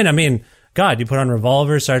 And I mean, God, you put on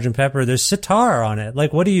Revolver, Sgt. Pepper, there's sitar on it.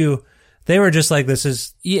 They were just like,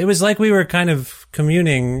 it was like we were kind of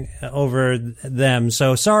communing over them.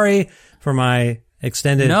 So sorry for my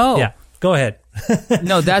extended. No. Yeah, go ahead.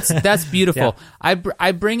 No, that's beautiful. Yeah.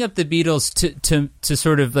 I bring up the Beatles to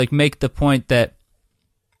sort of make the point that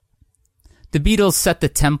the Beatles set the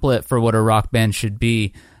template for what a rock band should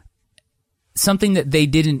be. Something that they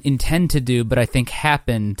didn't intend to do, but I think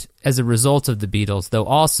happened as a result of the Beatles, though,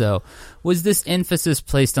 also, was this emphasis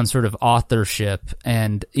placed on sort of authorship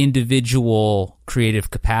and individual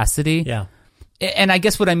creative capacity. Yeah. And I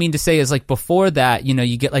guess what I mean to say is, before that,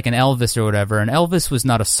 you get an Elvis or whatever, and Elvis was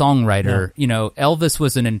not a songwriter. Yeah. Elvis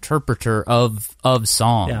was an interpreter of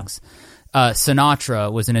songs. Yeah.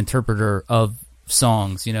 Sinatra was an interpreter of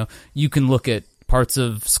songs. You can look at parts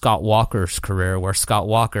of Scott Walker's career where Scott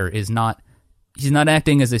Walker is not... He's not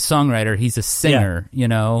acting as a songwriter, he's a singer,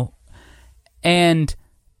 And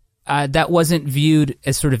that wasn't viewed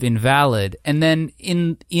as sort of invalid. And then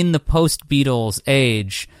in the post-Beatles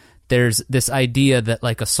age, there's this idea that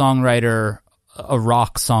a songwriter, a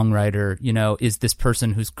rock songwriter, is this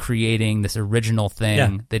person who's creating this original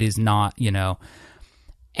thing that is not,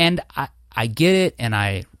 And I get it, and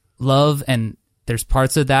I love, and there's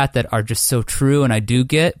parts of that are just so true, and I do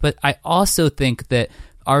get, but I also think that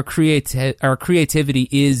our creativity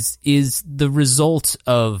is the result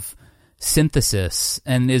of synthesis,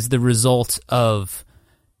 and is the result of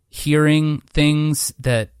hearing things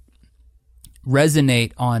that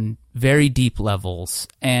resonate on very deep levels,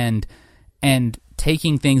 and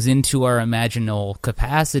taking things into our imaginal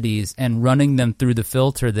capacities and running them through the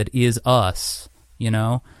filter that is us,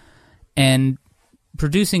 and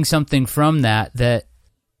producing something from that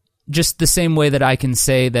just the same way that I can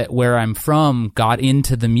say that where I'm from got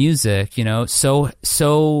into the music,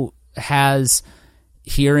 so has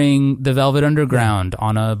hearing the Velvet Underground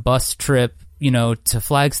on a bus trip, to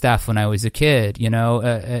Flagstaff when I was a kid,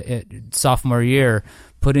 sophomore year,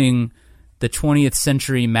 putting the 20th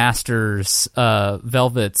Century Masters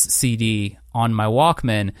Velvet's CD on my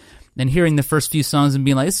Walkman and hearing the first few songs and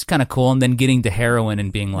being like, this is kind of cool, and then getting to Heroin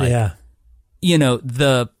and being like,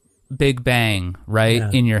 the Big Bang,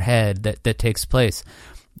 right, in your head that takes place.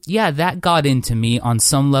 Yeah, that got into me on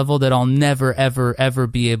some level that I'll never, ever, ever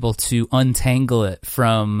be able to untangle it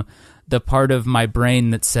from the part of my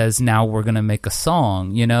brain that says, now we're going to make a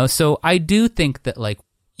song, So I do think that,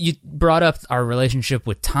 you brought up our relationship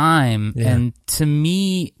with time, and to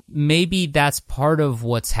me, maybe that's part of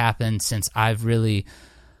what's happened since I've really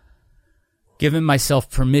given myself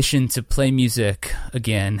permission to play music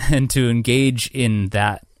again and to engage in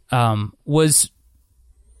that. Was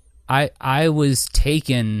I was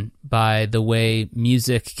taken by the way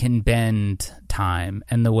music can bend time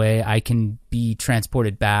and the way I can be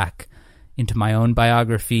transported back into my own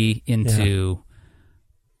biography, into,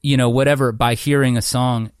 whatever, by hearing a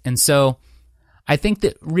song. And so I think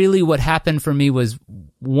that really what happened for me was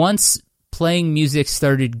once playing music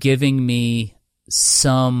started giving me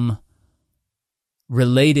some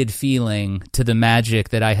related feeling to the magic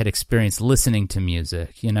that I had experienced listening to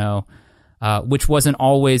music, which wasn't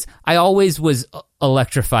always... I always was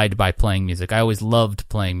electrified by playing music. I always loved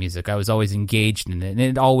playing music. I was always engaged in it, and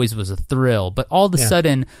it always was a thrill. But all of a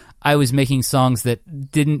sudden, I was making songs that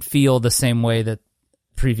didn't feel the same way that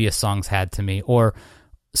previous songs had to me, or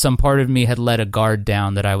some part of me had let a guard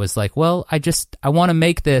down that I was like, well, I want to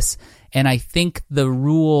make this. And I think the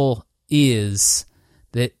rule is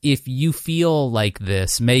that if you feel like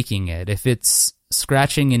this making it, if it's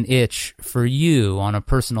scratching an itch for you on a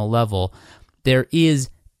personal level, there is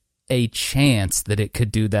a chance that it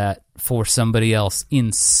could do that for somebody else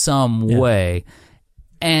in some way.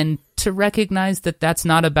 And to recognize that that's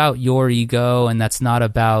not about your ego, and that's not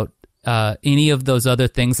about any of those other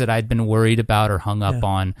things that I'd been worried about or hung up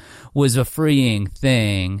on, was a freeing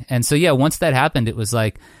thing. And so, once that happened, it was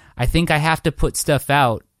like, I think I have to put stuff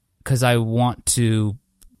out because I want to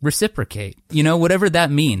reciprocate, whatever that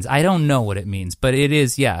means. I don't know what it means, but it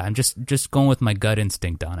is, I'm just going with my gut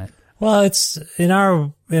instinct on it. Well, it's in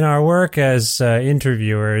our work as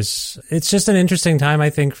interviewers, it's just an interesting time, I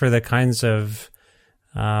think, for the kinds of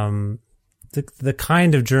the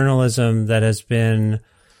kind of journalism that has been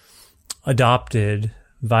adopted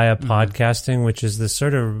via podcasting, which is this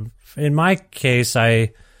sort of, in my case,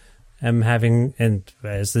 I am having, and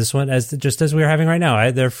as this one, as we are having right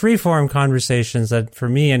now, they're free-form conversations that, for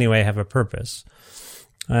me anyway, have a purpose.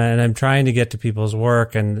 And I'm trying to get to people's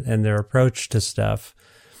work and their approach to stuff.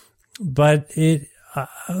 But it,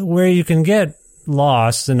 where you can get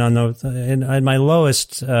lost, and in my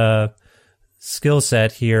lowest skill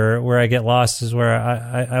set here, where I get lost is where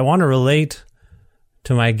I want to relate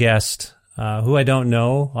to my guest, who I don't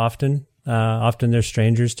know often. Often they're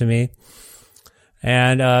strangers to me.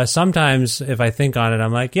 And sometimes if I think on it,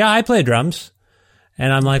 I'm like, I play drums.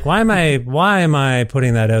 And I'm like, why am I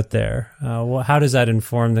putting that out there? How does that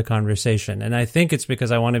inform the conversation? And I think it's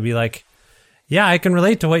because I want to be like, I can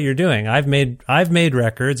relate to what you're doing. I've made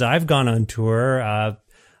records. I've gone on tour.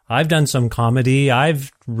 I've done some comedy.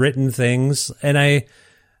 I've written things. And I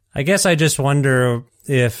guess I just wonder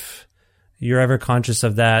if you're ever conscious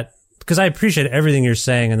of that. Because I appreciate everything you're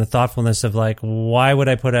saying and the thoughtfulness of like, why would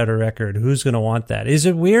I put out a record? Who's going to want that? Is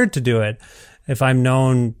it weird to do it if I'm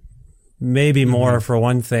known maybe more for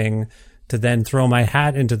one thing to then throw my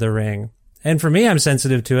hat into the ring? And for me, I'm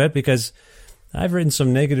sensitive to it because I've written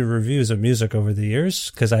some negative reviews of music over the years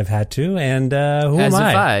because I've had to. And who am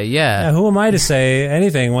I? Who am I to say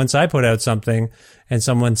anything once I put out something and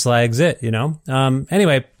someone slags it,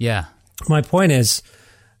 Anyway, my point is,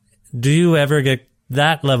 do you ever get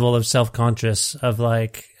that level of self-conscious of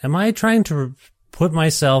like, am I trying to put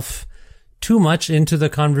myself too much into the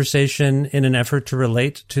conversation in an effort to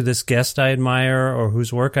relate to this guest I admire or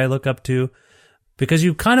whose work I look up to? Because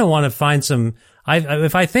you kind of want to find some,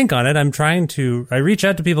 if I think on it, I reach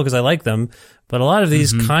out to people because I like them, but a lot of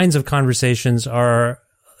these kinds of conversations are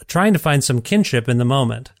trying to find some kinship in the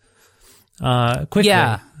moment. Quickly.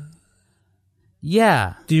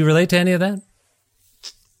 Yeah. Do you relate to any of that?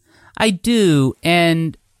 I do,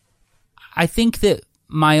 and I think that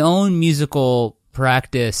my own musical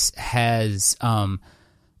practice has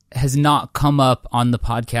not come up on the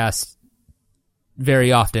podcast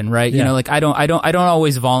very often, right? Yeah. I don't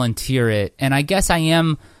always volunteer it, and I guess I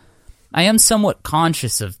am somewhat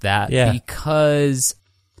conscious of that because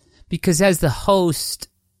as the host,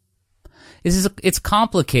 it's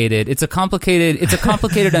complicated. It's a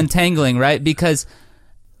complicated untangling, right? Because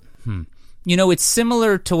it's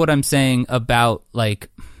similar to what I'm saying about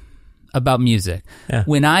music. Yeah.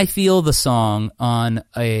 When I feel the song on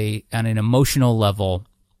an emotional level,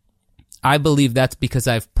 I believe that's because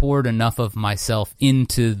I've poured enough of myself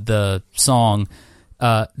into the song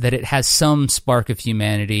that it has some spark of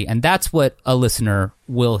humanity, and that's what a listener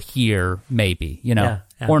will hear, maybe,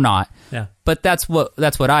 or not. Yeah. But that's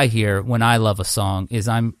what I hear when I love a song, is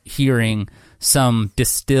I'm hearing some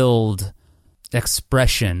distilled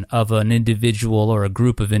expression of an individual or a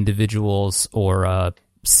group of individuals or a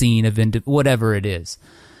scene of whatever it is.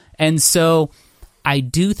 And so I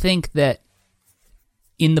do think that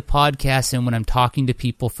in the podcast, and when I'm talking to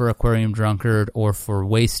people for Aquarium Drunkard or for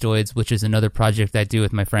Wastoids, which is another project I do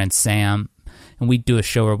with my friend Sam, and we do a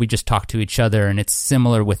show where we just talk to each other, and it's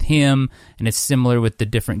similar with him, and it's similar with the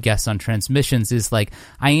different guests on Transmissions, is like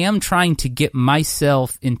I am trying to get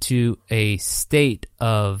myself into a state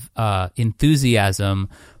of enthusiasm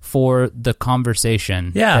for the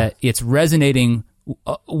conversation. Yeah. That it's resonating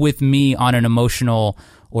with me on an emotional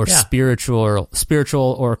or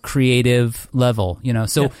spiritual or creative level, you know.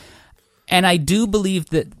 So, and I do believe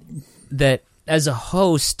that as a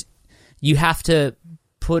host, you have to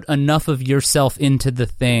put enough of yourself into the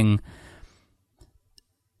thing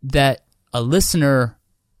that a listener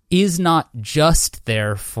is not just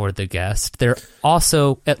there for the guest. They're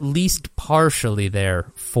also at least partially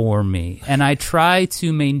there for me. And I try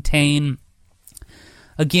to maintain,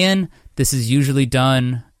 again, this is usually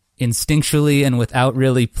done instinctually and without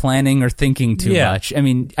really planning or thinking too much. I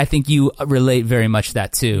mean, I think you relate very much to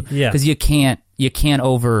that too. Yeah. Because you can't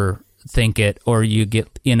overthink it, or you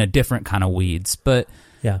get in a different kind of weeds. But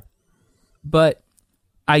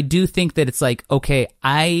I do think that it's like, okay,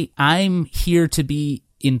 I'm here to be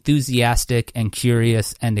enthusiastic and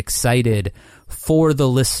curious and excited for the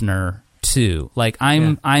listener too. Like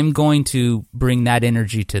I'm going to bring that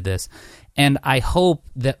energy to this. And I hope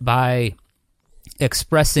that by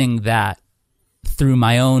expressing that through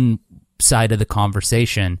my own side of the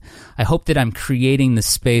conversation, I hope that I'm creating the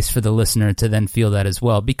space for the listener to then feel that as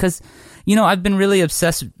well. Because, you know, I've been really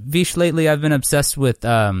obsessed, Vish, lately. I've been obsessed with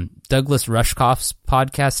Douglas Rushkoff's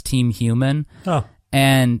podcast, Team Human. Oh.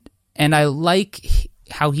 And I like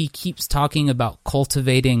how he keeps talking about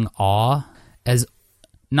cultivating awe as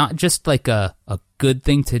not just like a good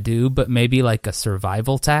thing to do, but maybe like a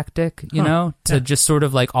survival tactic, you know, to just sort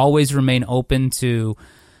of like always remain open to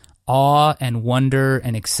awe and wonder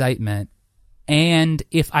and excitement. And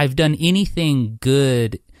if I've done anything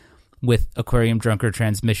good with Aquarium Drunker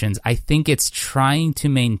Transmissions, I think it's trying to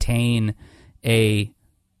maintain a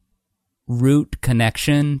root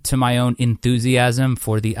connection to my own enthusiasm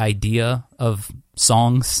for the idea of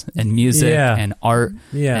songs and music and art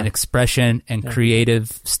and expression and creative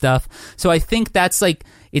stuff. So I think that's like,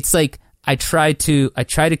 it's like I try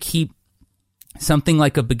to keep something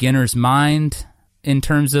like a beginner's mind in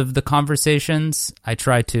terms of the conversations. I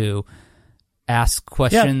try to ask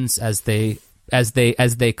questions as they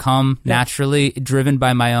come naturally, driven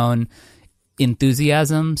by my own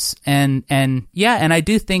enthusiasms. And I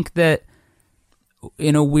do think that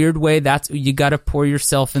in a weird way, that's, you got to pour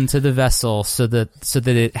yourself into the vessel so that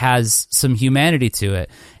it has some humanity to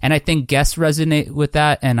it. And I think guests resonate with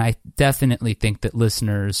that, and I definitely think that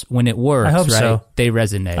listeners, when it works, I hope so. They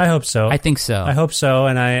resonate. I hope so. I think so. I hope so.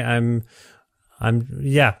 And I'm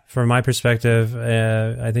from my perspective,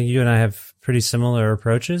 I think you and I have pretty similar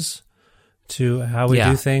approaches to how we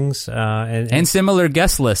do things. And similar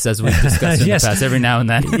guest lists, as we've discussed in the past, every now and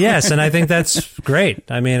then. Yes, and I think that's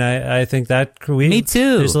great. I mean, I think that Me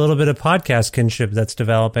too. There's a little bit of podcast kinship that's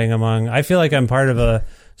developing among, I feel like I'm part of a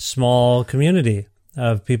small community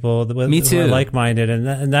of people who are like-minded,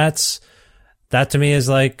 and that to me is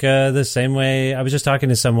like the same way. I was just talking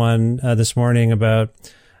to someone this morning about,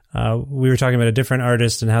 we were talking about a different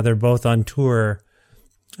artist and how they're both on tour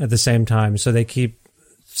at the same time, so they keep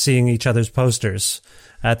seeing each other's posters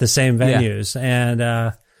at the same venues. And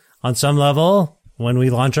on some level, when we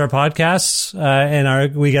launch our podcasts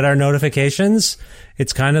and we get our notifications,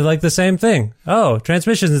 it's kind of like the same thing. Oh,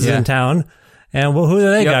 Transmissions is in town, and who do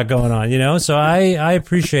they got going on? You know, so I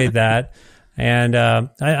appreciate that, and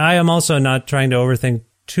I am also not trying to overthink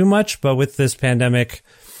too much. But with this pandemic,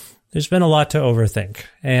 there's been a lot to overthink,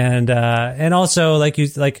 and also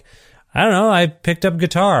I don't know, I picked up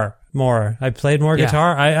guitar more. I played more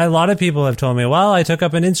guitar. A lot of people have told me, well, I took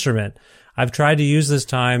up an instrument. I've tried to use this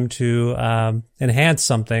time to enhance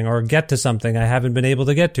something or get to something I haven't been able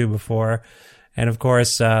to get to before. And of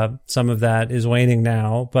course, some of that is waning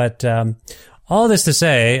now. But all this to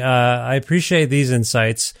say, I appreciate these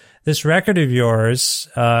insights. This record of yours,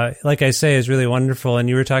 like I say, is really wonderful. And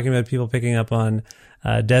you were talking about people picking up on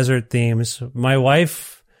desert themes. My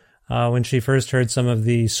wife, when she first heard some of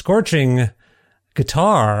the scorching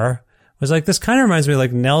guitar, was like, this kind of reminds me of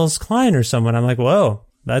like Nels Cline or someone. I'm like, whoa,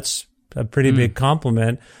 that's a pretty big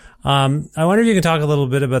compliment. I wonder if you could talk a little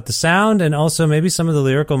bit about the sound and also maybe some of the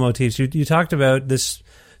lyrical motifs. You talked about this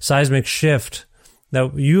seismic shift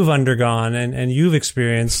that you've undergone and you've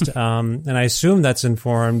experienced, and I assume that's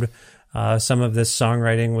informed some of this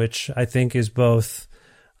songwriting, which I think is both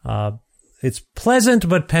it's pleasant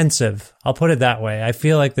but pensive. I'll put it that way. I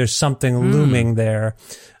feel like there's something looming there.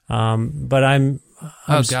 But I'm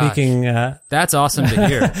speaking. That's awesome to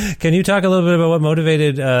hear. Can you talk a little bit about what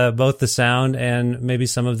motivated both the sound and maybe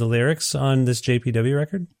some of the lyrics on this JPW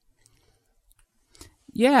record?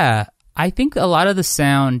 Yeah. I think a lot of the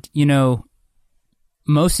sound, you know,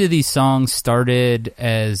 most of these songs started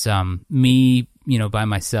as me, you know, by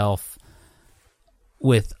myself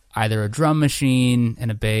with either a drum machine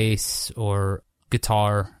and a bass or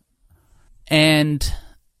guitar. And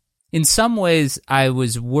in some ways, I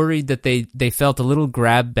was worried that they felt a little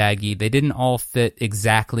grab baggy. They didn't all fit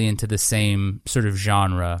exactly into the same sort of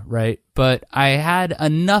genre, right? But I had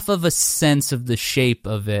enough of a sense of the shape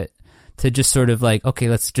of it to just sort of like, okay,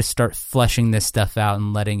 let's just start fleshing this stuff out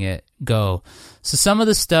and letting it go. So some of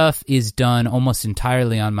the stuff is done almost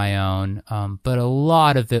entirely on my own, but a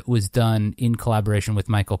lot of it was done in collaboration with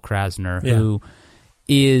Michael Krasner, who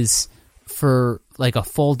is, for like a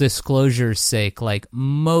full disclosure's sake, like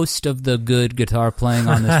most of the good guitar playing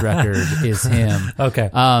on this record is him.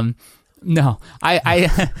 Okay. No,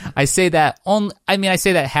 I say that only. I mean, I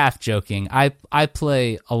say that half joking. I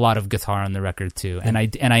play a lot of guitar on the record too, and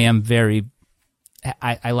I am very.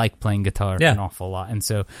 I like playing guitar an awful lot, and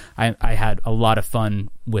so I had a lot of fun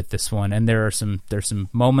with this one. And there's some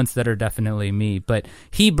moments that are definitely me, but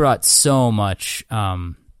he brought so much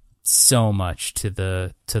to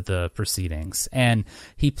the proceedings, and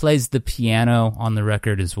he plays the piano on the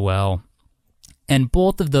record as well. And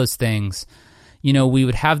both of those things, you know, we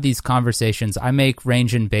would have these conversations. I make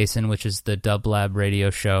Range and Basin, which is the Dub Lab radio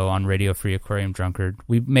show on Radio Free Aquarium Drunkard.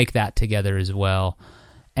 We make that together as well.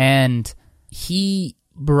 And he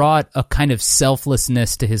brought a kind of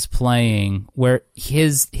selflessness to his playing where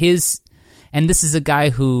his and this is a guy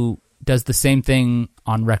who does the same thing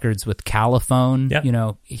on records with Caliphone. Yep. You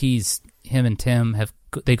know, him and Tim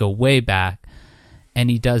they go way back, and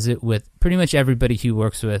he does it with pretty much everybody he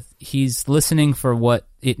works with. He's listening for what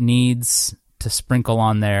it needs to sprinkle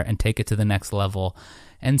on there and take it to the next level.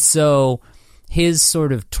 And so his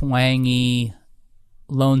sort of twangy,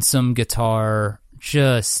 lonesome guitar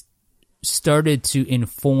just started to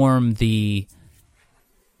inform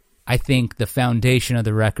I think the foundation of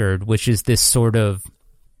the record, which is this sort of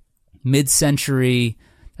mid-century.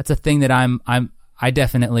 That's a thing that I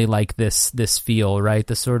definitely like this feel, right?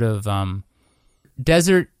 The sort of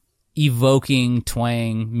desert evoking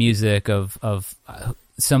twang music of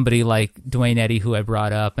somebody like Duane Eddy, who I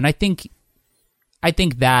brought up. And I think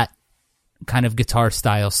that kind of guitar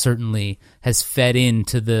style certainly has fed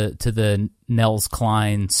into the Nels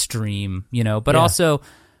Cline stream, you know, but also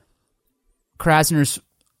Krasner's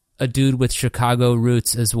a dude with Chicago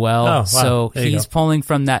roots as well. Oh, wow. So he's pulling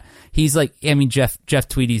from that. He's like, I mean, Jeff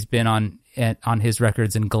Tweedy's been on his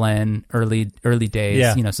records in Glenn early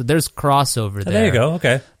days, you know, so there's crossover there. There you go.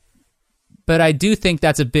 Okay. But I do think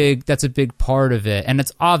that's a big part of it. And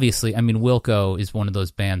it's obviously, I mean, Wilco is one of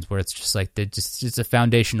those bands where it's just like, it's a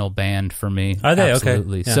foundational band for me. Are they?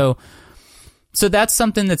 Absolutely. Okay. Yeah. So that's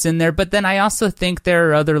something that's in there. But then I also think there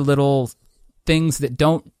are other little things that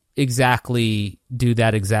don't exactly do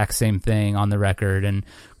that exact same thing on the record. And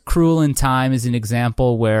Cruel in Time is an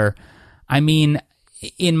example where, I mean,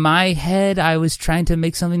 in my head, I was trying to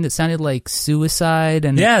make something that sounded like Suicide,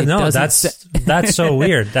 and that's so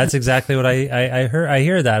weird. That's exactly what I heard. I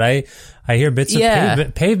hear that. I hear bits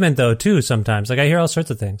of pavement though too sometimes. Like I hear all sorts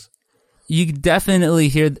of things. You definitely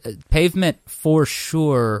hear Pavement for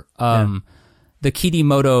sure. The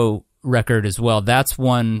Kidimoto record as well. That's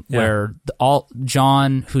one where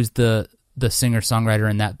John, who's the singer songwriter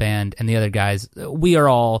in that band, and the other guys, we are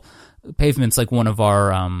all. Pavement's like one of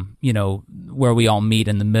our, you know, where we all meet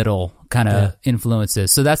in the middle kind of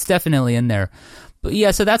influences. So that's definitely in there. But yeah,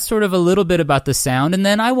 so that's sort of a little bit about the sound. And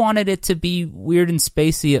then I wanted it to be weird and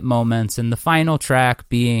spacey at moments. And the final track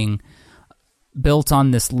being built on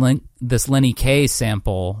this Lenny Kaye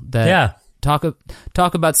sample that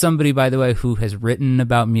talk about somebody, by the way, who has written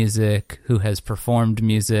about music, who has performed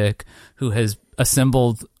music, who has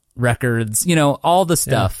assembled records, you know, all the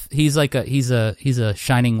stuff. He's like he's a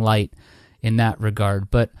shining light in that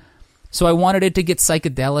regard. But so I wanted it to get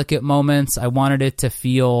psychedelic at moments. I wanted it to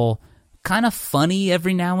feel kind of funny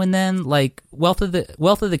every now and then. Like Wealth of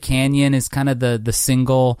the Canyon is kind of the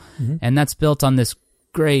single, and that's built on this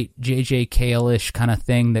great J.J. Cale-ish kind of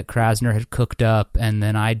thing that Krasner had cooked up, and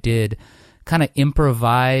then I did kind of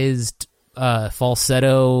improvised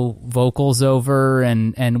falsetto vocals over,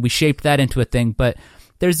 and we shaped that into a thing. But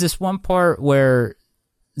there's this one part where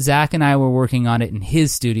Zach and I were working on it in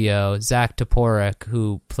his studio, Zach Toporek,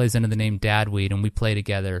 who plays under the name Dadweed, and we play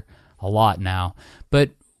together a lot now.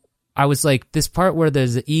 But I was like, this part where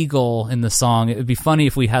there's an eagle in the song, it would be funny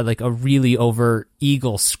if we had like a really overt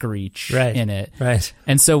eagle screech in it. Right.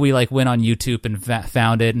 And so we like went on YouTube and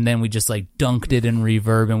found it, and then we just like dunked it in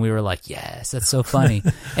reverb, and we were like, yes, that's so funny.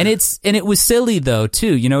 and it was silly though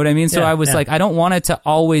too, you know what I mean? So I was like, I don't want it to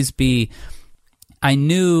always be... I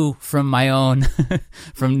knew from my own,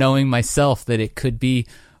 from knowing myself, that it could be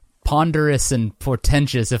ponderous and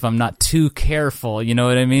portentous if I'm not too careful. You know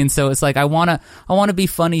what I mean? So it's like I want to be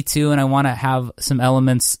funny too, and I want to have some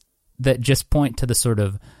elements that just point to the sort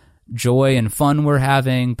of joy and fun we're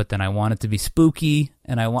having, but then I want it to be spooky,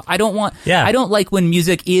 and I don't like when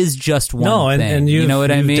music is just one thing. And you know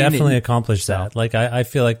what I mean? Definitely accomplished that. Like I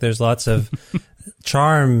feel like there's lots of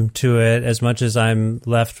charm to it, as much as I'm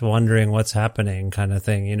left wondering what's happening, kind of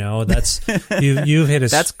thing. You know, that's you've hit a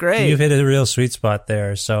that's great. You've hit a real sweet spot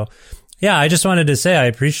there. So yeah, I just wanted to say I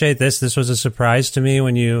appreciate this. This was a surprise to me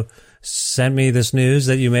when you sent me this news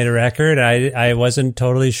that you made a record. I wasn't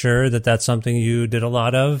totally sure that that's something you did a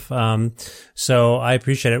lot of. So I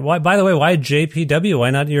appreciate it. Why, by the way, why JPW? Why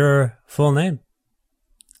not your full name?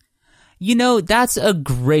 You know, that's a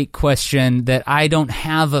great question that I don't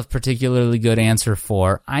have a particularly good answer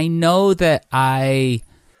for. I know that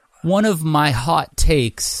one of my hot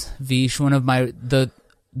takes, Vish,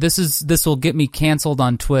 this will get me canceled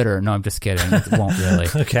on Twitter. No, I'm just kidding. It won't really.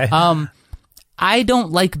 Okay. I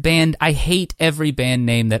don't like I hate every band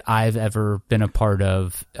name that I've ever been a part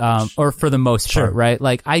of, or for the most part, right?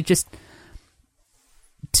 Like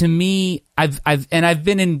to me, I've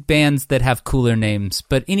been in bands that have cooler names,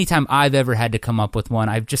 but anytime I've ever had to come up with one,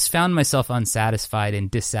 I've just found myself unsatisfied and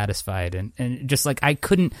dissatisfied, and just like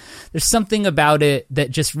there's something about it that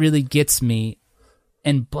just really gets me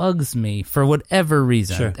and bugs me for whatever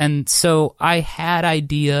reason. Sure. And so I had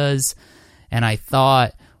ideas, and I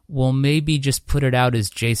thought, well, maybe just put it out as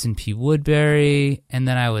Jason P. Woodbury. And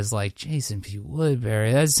then I was like, Jason P.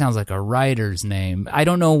 Woodbury, that sounds like a writer's name. I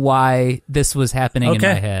don't know why this was happening in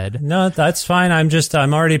my head. No, that's fine.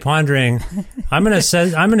 I'm already pondering. I'm going to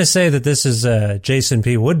say that this is Jason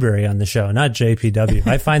P. Woodbury on the show, not JPW.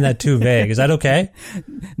 I find that too vague. Is that okay?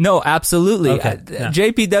 No, absolutely. Okay. Yeah.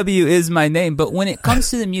 JPW is my name, but when it comes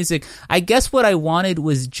to the music, I guess what I wanted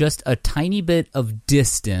was just a tiny bit of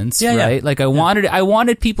distance, right? Yeah. Like I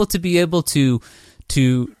wanted people to be able to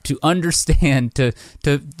understand to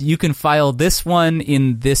you can file this one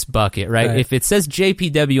in this bucket, right? If it says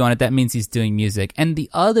JPW on it, that means he's doing music. And the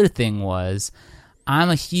other thing was, I'm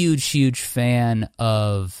a huge fan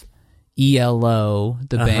of ELO,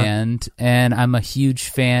 the band, and I'm a huge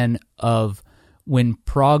fan of when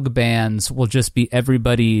prog bands will just be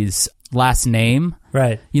everybody's last name.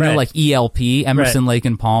 Right. You know, like ELP, Emerson, Lake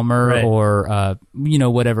and Palmer, or,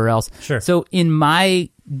 whatever else. Sure. So in my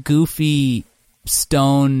goofy,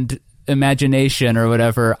 stoned imagination or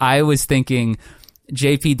whatever, I was thinking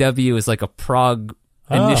JPW is like a prog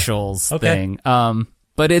initials thing.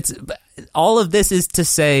 But all of this is to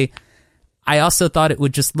say, I also thought it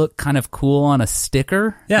would just look kind of cool on a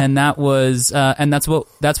sticker. Yeah. And that was, and that's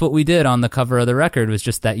what we did on the cover of the record, was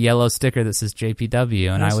just that yellow sticker that says JPW.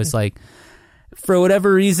 And I was like, for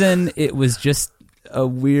whatever reason, it was just a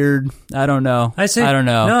weird, I don't know. I see. I don't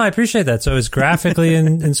know. No, I appreciate that. So it was graphically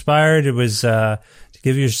inspired. It was, to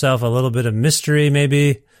give yourself a little bit of mystery,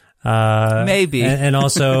 maybe. Maybe. And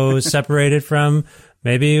also separated from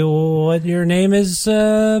maybe what your name is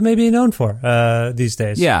maybe known for these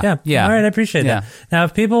days. Yeah. All right, I appreciate that. Now,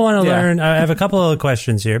 if people want to learn, I have a couple of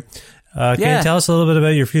questions here. Can you tell us a little bit about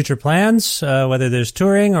your future plans, whether there's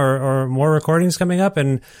touring or more recordings coming up?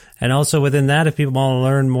 And also within that, if people want to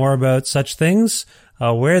learn more about such things,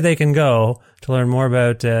 where they can go to learn more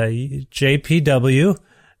about JPW,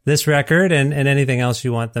 this record, and anything else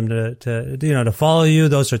you want them to follow you,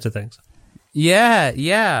 those sorts of things.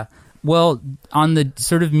 Yeah. Well, on the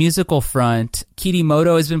sort of musical front,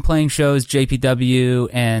 Kirimoto has been playing shows, JPW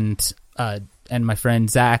and my friend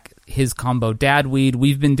Zach, his combo Dadweed.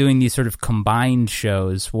 We've been doing these sort of combined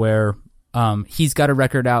shows where he's got a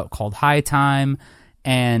record out called High Time,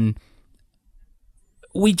 and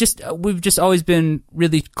we've just always been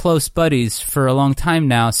really close buddies for a long time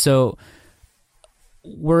now. So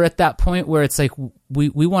we're at that point where it's like we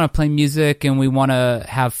want to play music and we want to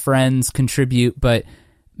have friends contribute, but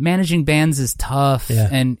managing bands is tough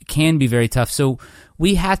and can be very tough. So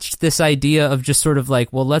we hatched this idea of just sort of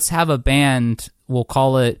like, well, let's have a band. We'll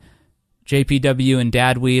call it JPW and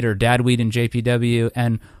Dadweed, or Dadweed and JPW,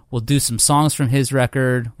 and we'll do some songs from his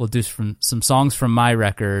record. We'll do some songs from my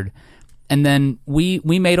record. And then we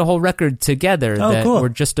made a whole record together that cool. we're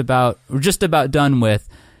just about done with.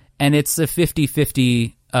 And it's a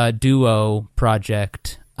 50-50 duo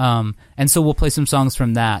project. And so we'll play some songs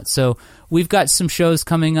from that. So we've got some shows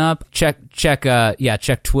coming up. Check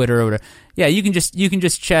Twitter or whatever. Yeah, you can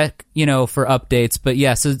just check, for updates. But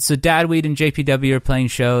yeah, so Dadweed and JPW are playing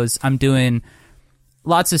shows. I'm doing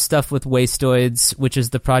lots of stuff with Wastoids, which is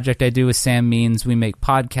the project I do with Sam Means. We make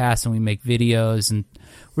podcasts and we make videos, and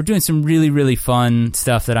we're doing some really, really fun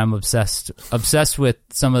stuff that I'm obsessed with.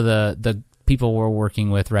 Some of the people we're working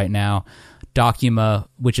with right now. Documa,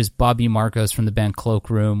 which is Bobby Marcos from the band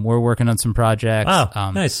Cloakroom. We're working on some projects.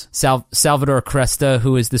 Oh, nice. Salvador Cresta,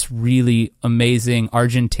 who is this really amazing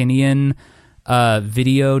Argentinian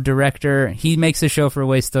video director. He makes a show for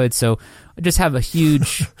Wastoid, so I just have a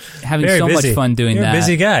huge, having so busy. much fun doing You're that. A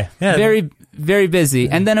busy guy. Yeah. Very, very busy.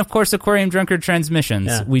 And then, of course, Aquarium Drunkard Transmissions.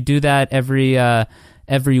 Yeah. We do that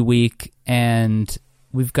every week, and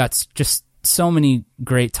we've got just so many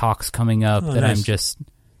great talks coming up that nice.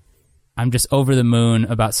 I'm just over the moon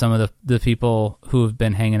about some of the people who have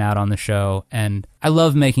been hanging out on the show, and I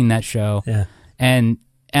love making that show. Yeah. And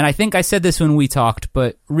I think I said this when we talked,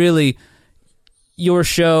 but really, your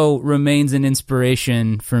show remains an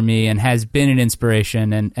inspiration for me and has been an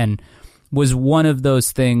inspiration and was one of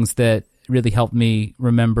those things that really helped me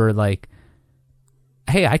remember, like,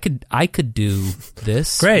 hey, I could do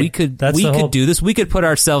this. Great. We could do this. We could put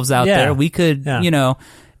ourselves out there. We could,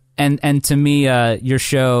 And to me, your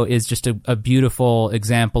show is just a beautiful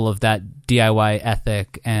example of that DIY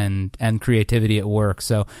ethic and creativity at work.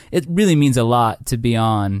 So it really means a lot to be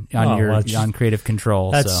on Creative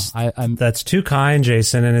Control. That's too kind,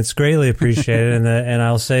 Jason, and it's greatly appreciated. and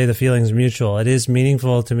I'll say the feeling's mutual. It is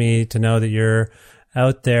meaningful to me to know that you're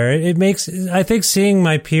out there. It makes, I think, seeing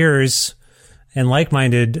my peers and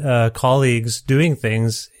like-minded colleagues doing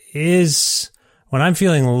things is, when I'm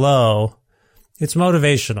feeling low, it's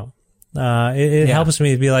motivational. It helps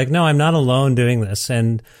me to be like, no, I'm not alone doing this.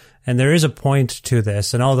 And there is a point to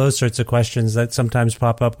this, and all those sorts of questions that sometimes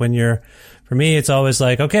pop up when for me, it's always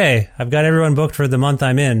like, okay, I've got everyone booked for the month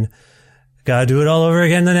I'm in. Gotta do it all over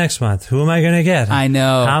again the next month. Who am I going to get? I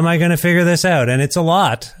know. How am I going to figure this out? And it's a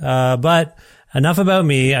lot. But enough about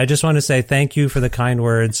me. I just want to say thank you for the kind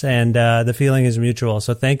words, and the feeling is mutual.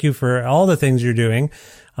 So thank you for all the things you're doing.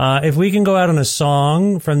 If we can go out on a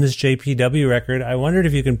song from this JPW record, I wondered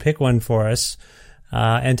if you can pick one for us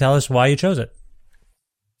and tell us why you chose it.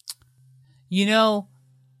 You know,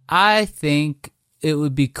 I think it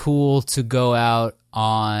would be cool to go out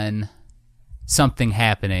on Something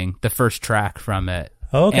Happening, the first track from it.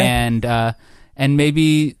 Okay. And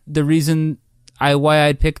maybe the reason why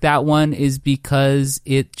I'd pick that one is because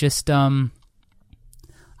it just I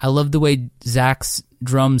love the way Zach's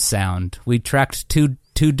drums sound. We tracked two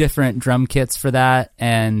different drum kits for that,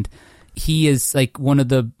 and he is like one of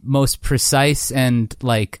the most precise and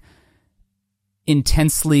like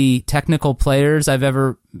intensely technical players I've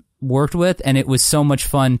ever worked with, and it was so much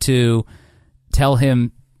fun to tell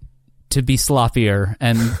him to be sloppier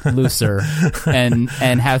and looser and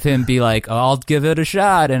have him be like, oh, I'll give it a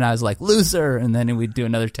shot, and I was like, looser, and then we'd do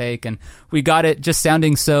another take, and we got it just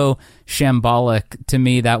sounding so shambolic. To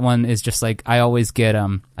me, that one is just like, I always get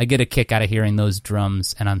I get a kick out of hearing those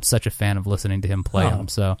drums, and I'm such a fan of listening to him play them,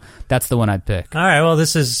 so that's the one I'd pick. All right, well,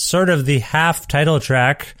 this is sort of the half title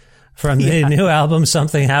track from the new album,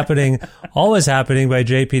 Something Happening, Always Happening by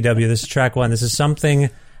JPW. This is track one. This is Something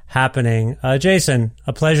Happening. Jason,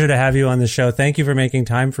 a pleasure to have you on the show. Thank you for making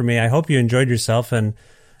time for me. I hope you enjoyed yourself, and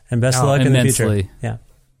best of luck immensely. In the future. Yeah.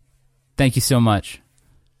 Thank you so much.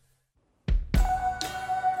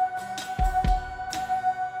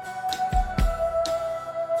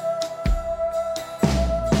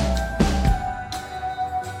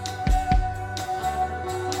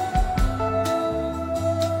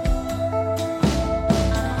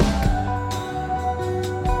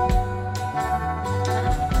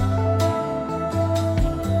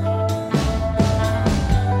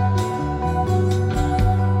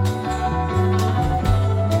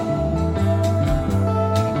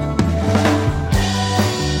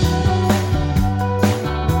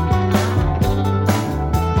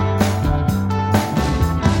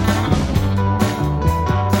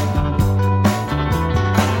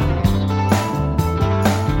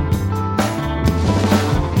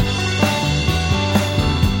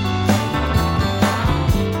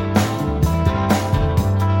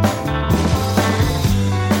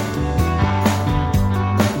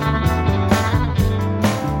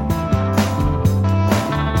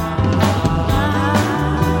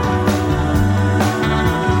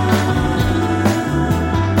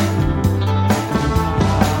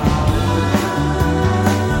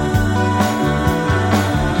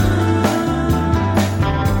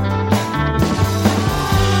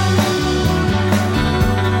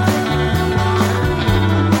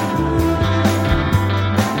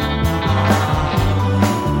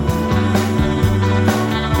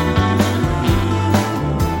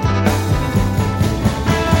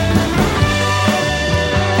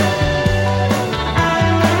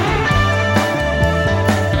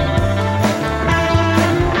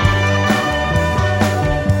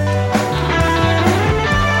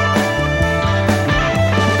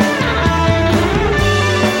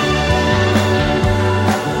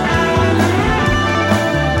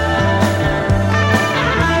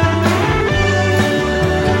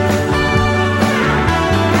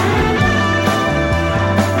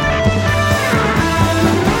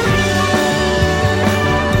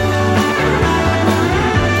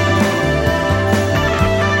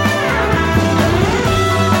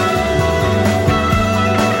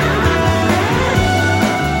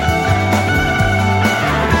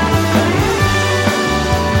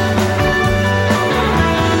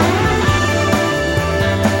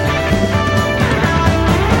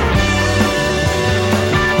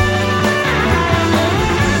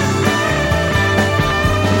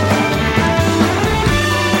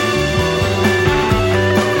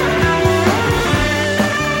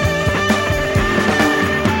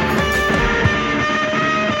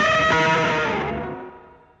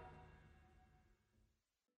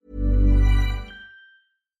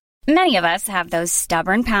 Many of us have those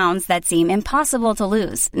stubborn pounds that seem impossible to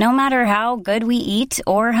lose, no matter how good we eat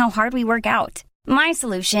or how hard we work out. My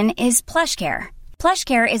solution is PlushCare.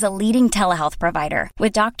 PlushCare is a leading telehealth provider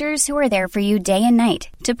with doctors who are there for you day and night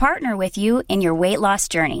to partner with you in your weight loss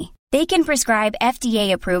journey. They can prescribe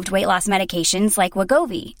FDA-approved weight loss medications like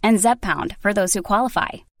Wegovy and Zepbound for those who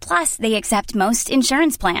qualify. Plus, they accept most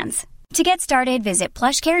insurance plans. To get started, visit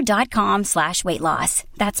plushcare.com/weightloss.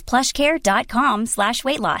 That's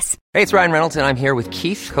plushcare.com/weightloss. Hey, it's Ryan Reynolds, and I'm here with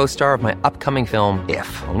Keith, co-star of my upcoming film,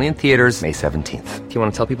 If, only in theaters May 17th. Do you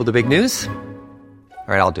want to tell people the big news?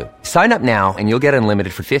 All right, I'll do it. Sign up now and you'll get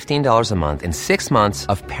unlimited for $15 a month and 6 months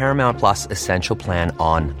of Paramount Plus Essential Plan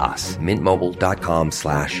on us.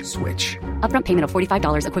 MintMobile.com/switch. Upfront payment of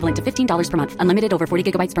 $45 equivalent to $15 per month. Unlimited over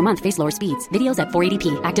 40 gigabytes per month. Face lower speeds. Videos at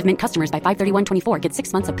 480p. Active Mint customers by 531.24 get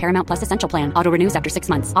 6 months of Paramount Plus Essential Plan. Auto renews after 6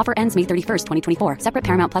 months. Offer ends May 31st, 2024. Separate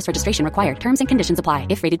Paramount Plus registration required. Terms and conditions apply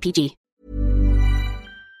if rated PG.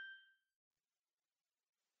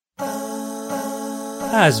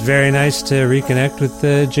 It's very nice to reconnect with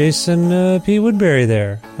Jason P. Woodbury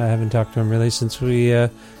there. I haven't talked to him really since we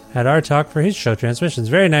had our talk for his show Transmissions.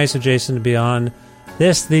 Very nice of Jason to be on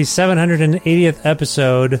this, the 780th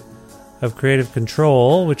episode of Creative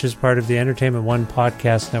Control, which is part of the Entertainment One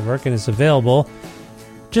podcast network and is available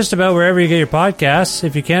just about wherever you get your podcasts.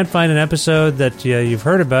 If you can't find an episode that you've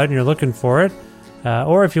heard about and you're looking for it,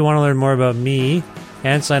 or if you want to learn more about me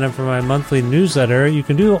and sign up for my monthly newsletter, you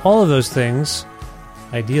can do all of those things,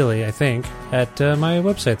 ideally, I think, at my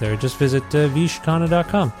website there. Just visit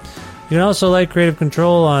vishkhanna.com. You can also like Creative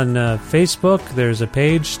Control on Facebook. There's a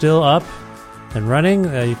page still up and running.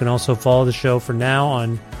 You can also follow the show for now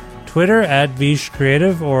on Twitter at Vish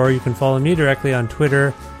Creative, or you can follow me directly on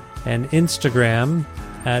Twitter and Instagram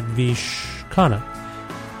at Vishkhanna.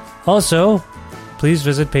 Also, please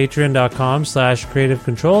visit patreon.com/Creative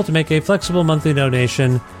Control to make a flexible monthly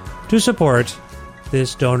donation to support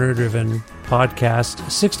this donor-driven podcast.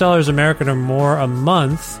 $6 American or more a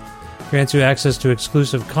month grants you access to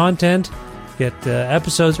exclusive content. You get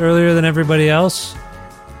episodes earlier than everybody else.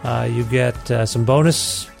 You get some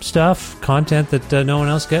bonus stuff, content that no one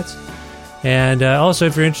else gets. And also,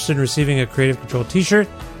 if you're interested in receiving a Creative Control t-shirt,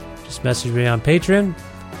 just message me on Patreon.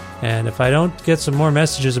 And if I don't get some more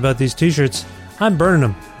messages about these t-shirts, I'm burning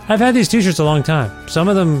them. I've had these t-shirts a long time. Some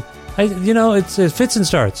of them, it fits and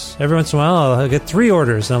starts. Every once in a while, I'll get 3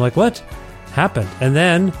 orders, and I'm like, what happened? And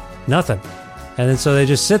then, nothing. And then so they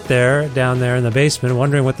just sit there, down there in the basement,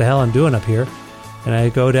 wondering what the hell I'm doing up here. And I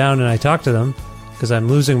go down and I talk to them, because I'm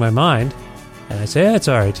losing my mind. And I say, it's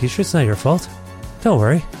all right, t-shirt's not your fault. Don't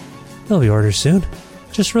worry. There'll be orders soon.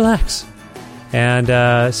 Just relax. And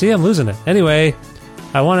see, I'm losing it. Anyway,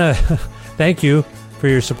 I want to thank you for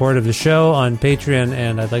your support of the show on Patreon,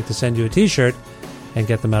 and I'd like to send you a t-shirt and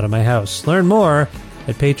get them out of my house. Learn more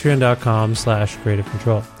at patreon.com/Creative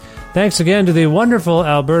Control. Thanks again to the wonderful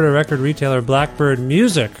Alberta record retailer Blackbird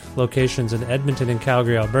Music, locations in Edmonton and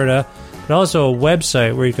Calgary, Alberta, but also a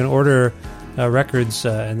website where you can order records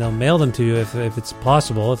and they'll mail them to you if it's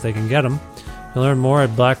possible, if they can get them. You'll learn more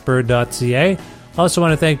at blackbird.ca. Also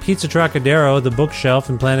want to thank Pizza Trocadero, The Bookshelf,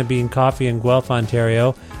 and Planet Bean Coffee in Guelph,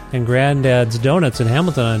 Ontario, and Granddad's Donuts in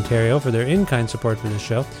Hamilton, Ontario for their in-kind support for this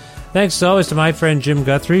show. Thanks as always to my friend Jim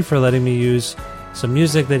Guthrie for letting me use some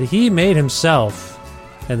music that he made himself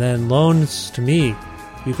and then loans to me.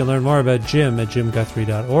 You can learn more about Jim at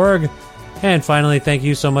jimguthrie.org. And finally, thank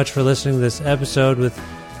you so much for listening to this episode with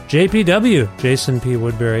JPW, Jason P.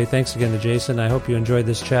 Woodbury. Thanks again to Jason. I hope you enjoyed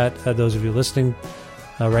this chat, those of you listening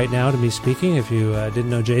right now to me speaking. If you didn't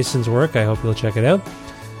know Jason's work, I hope you'll check it out.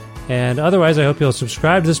 And otherwise, I hope you'll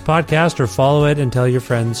subscribe to this podcast or follow it and tell your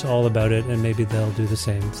friends all about it, and maybe they'll do the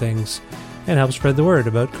same things and help spread the word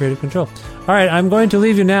about Creative Control. All right, I'm going to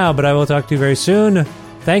leave you now, but I will talk to you very soon.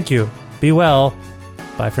 Thank you. Be well.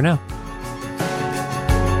 Bye for now.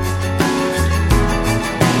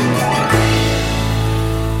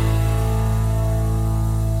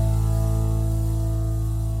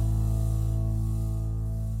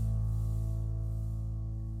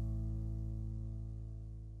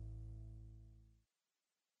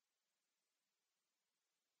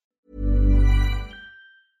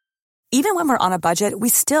 Even when we're on a budget, we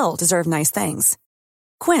still deserve nice things.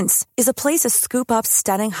 Quince is a place to scoop up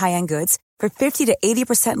stunning high-end goods for 50 to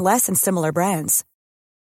 80% less than similar brands.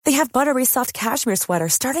 They have buttery soft cashmere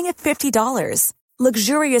sweaters starting at $50,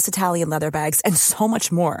 luxurious Italian leather bags, and so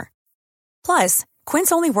much more. Plus,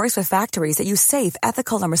 Quince only works with factories that use safe,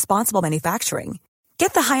 ethical, and responsible manufacturing.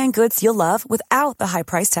 Get the high-end goods you'll love without the high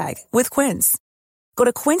price tag with Quince. Go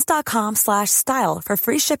to quince.com/style for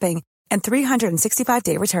free shipping and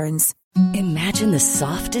 365-day returns. Imagine the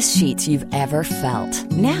softest sheets you've ever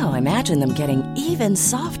felt. Now imagine them getting even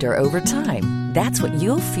softer over time. That's what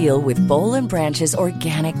you'll feel with Boll & Branch's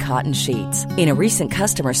organic cotton sheets. In a recent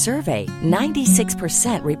customer survey,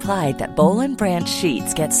 96% replied that Boll & Branch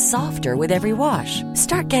sheets get softer with every wash.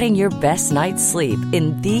 Start getting your best night's sleep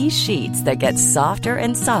in these sheets that get softer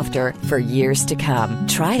and softer for years to come.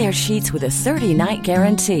 Try their sheets with a 30-night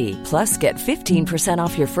guarantee. Plus, get 15%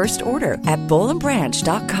 off your first order at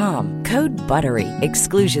bollandbranch.com. Code BUTTERY.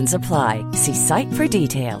 Exclusions apply. See site for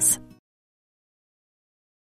details.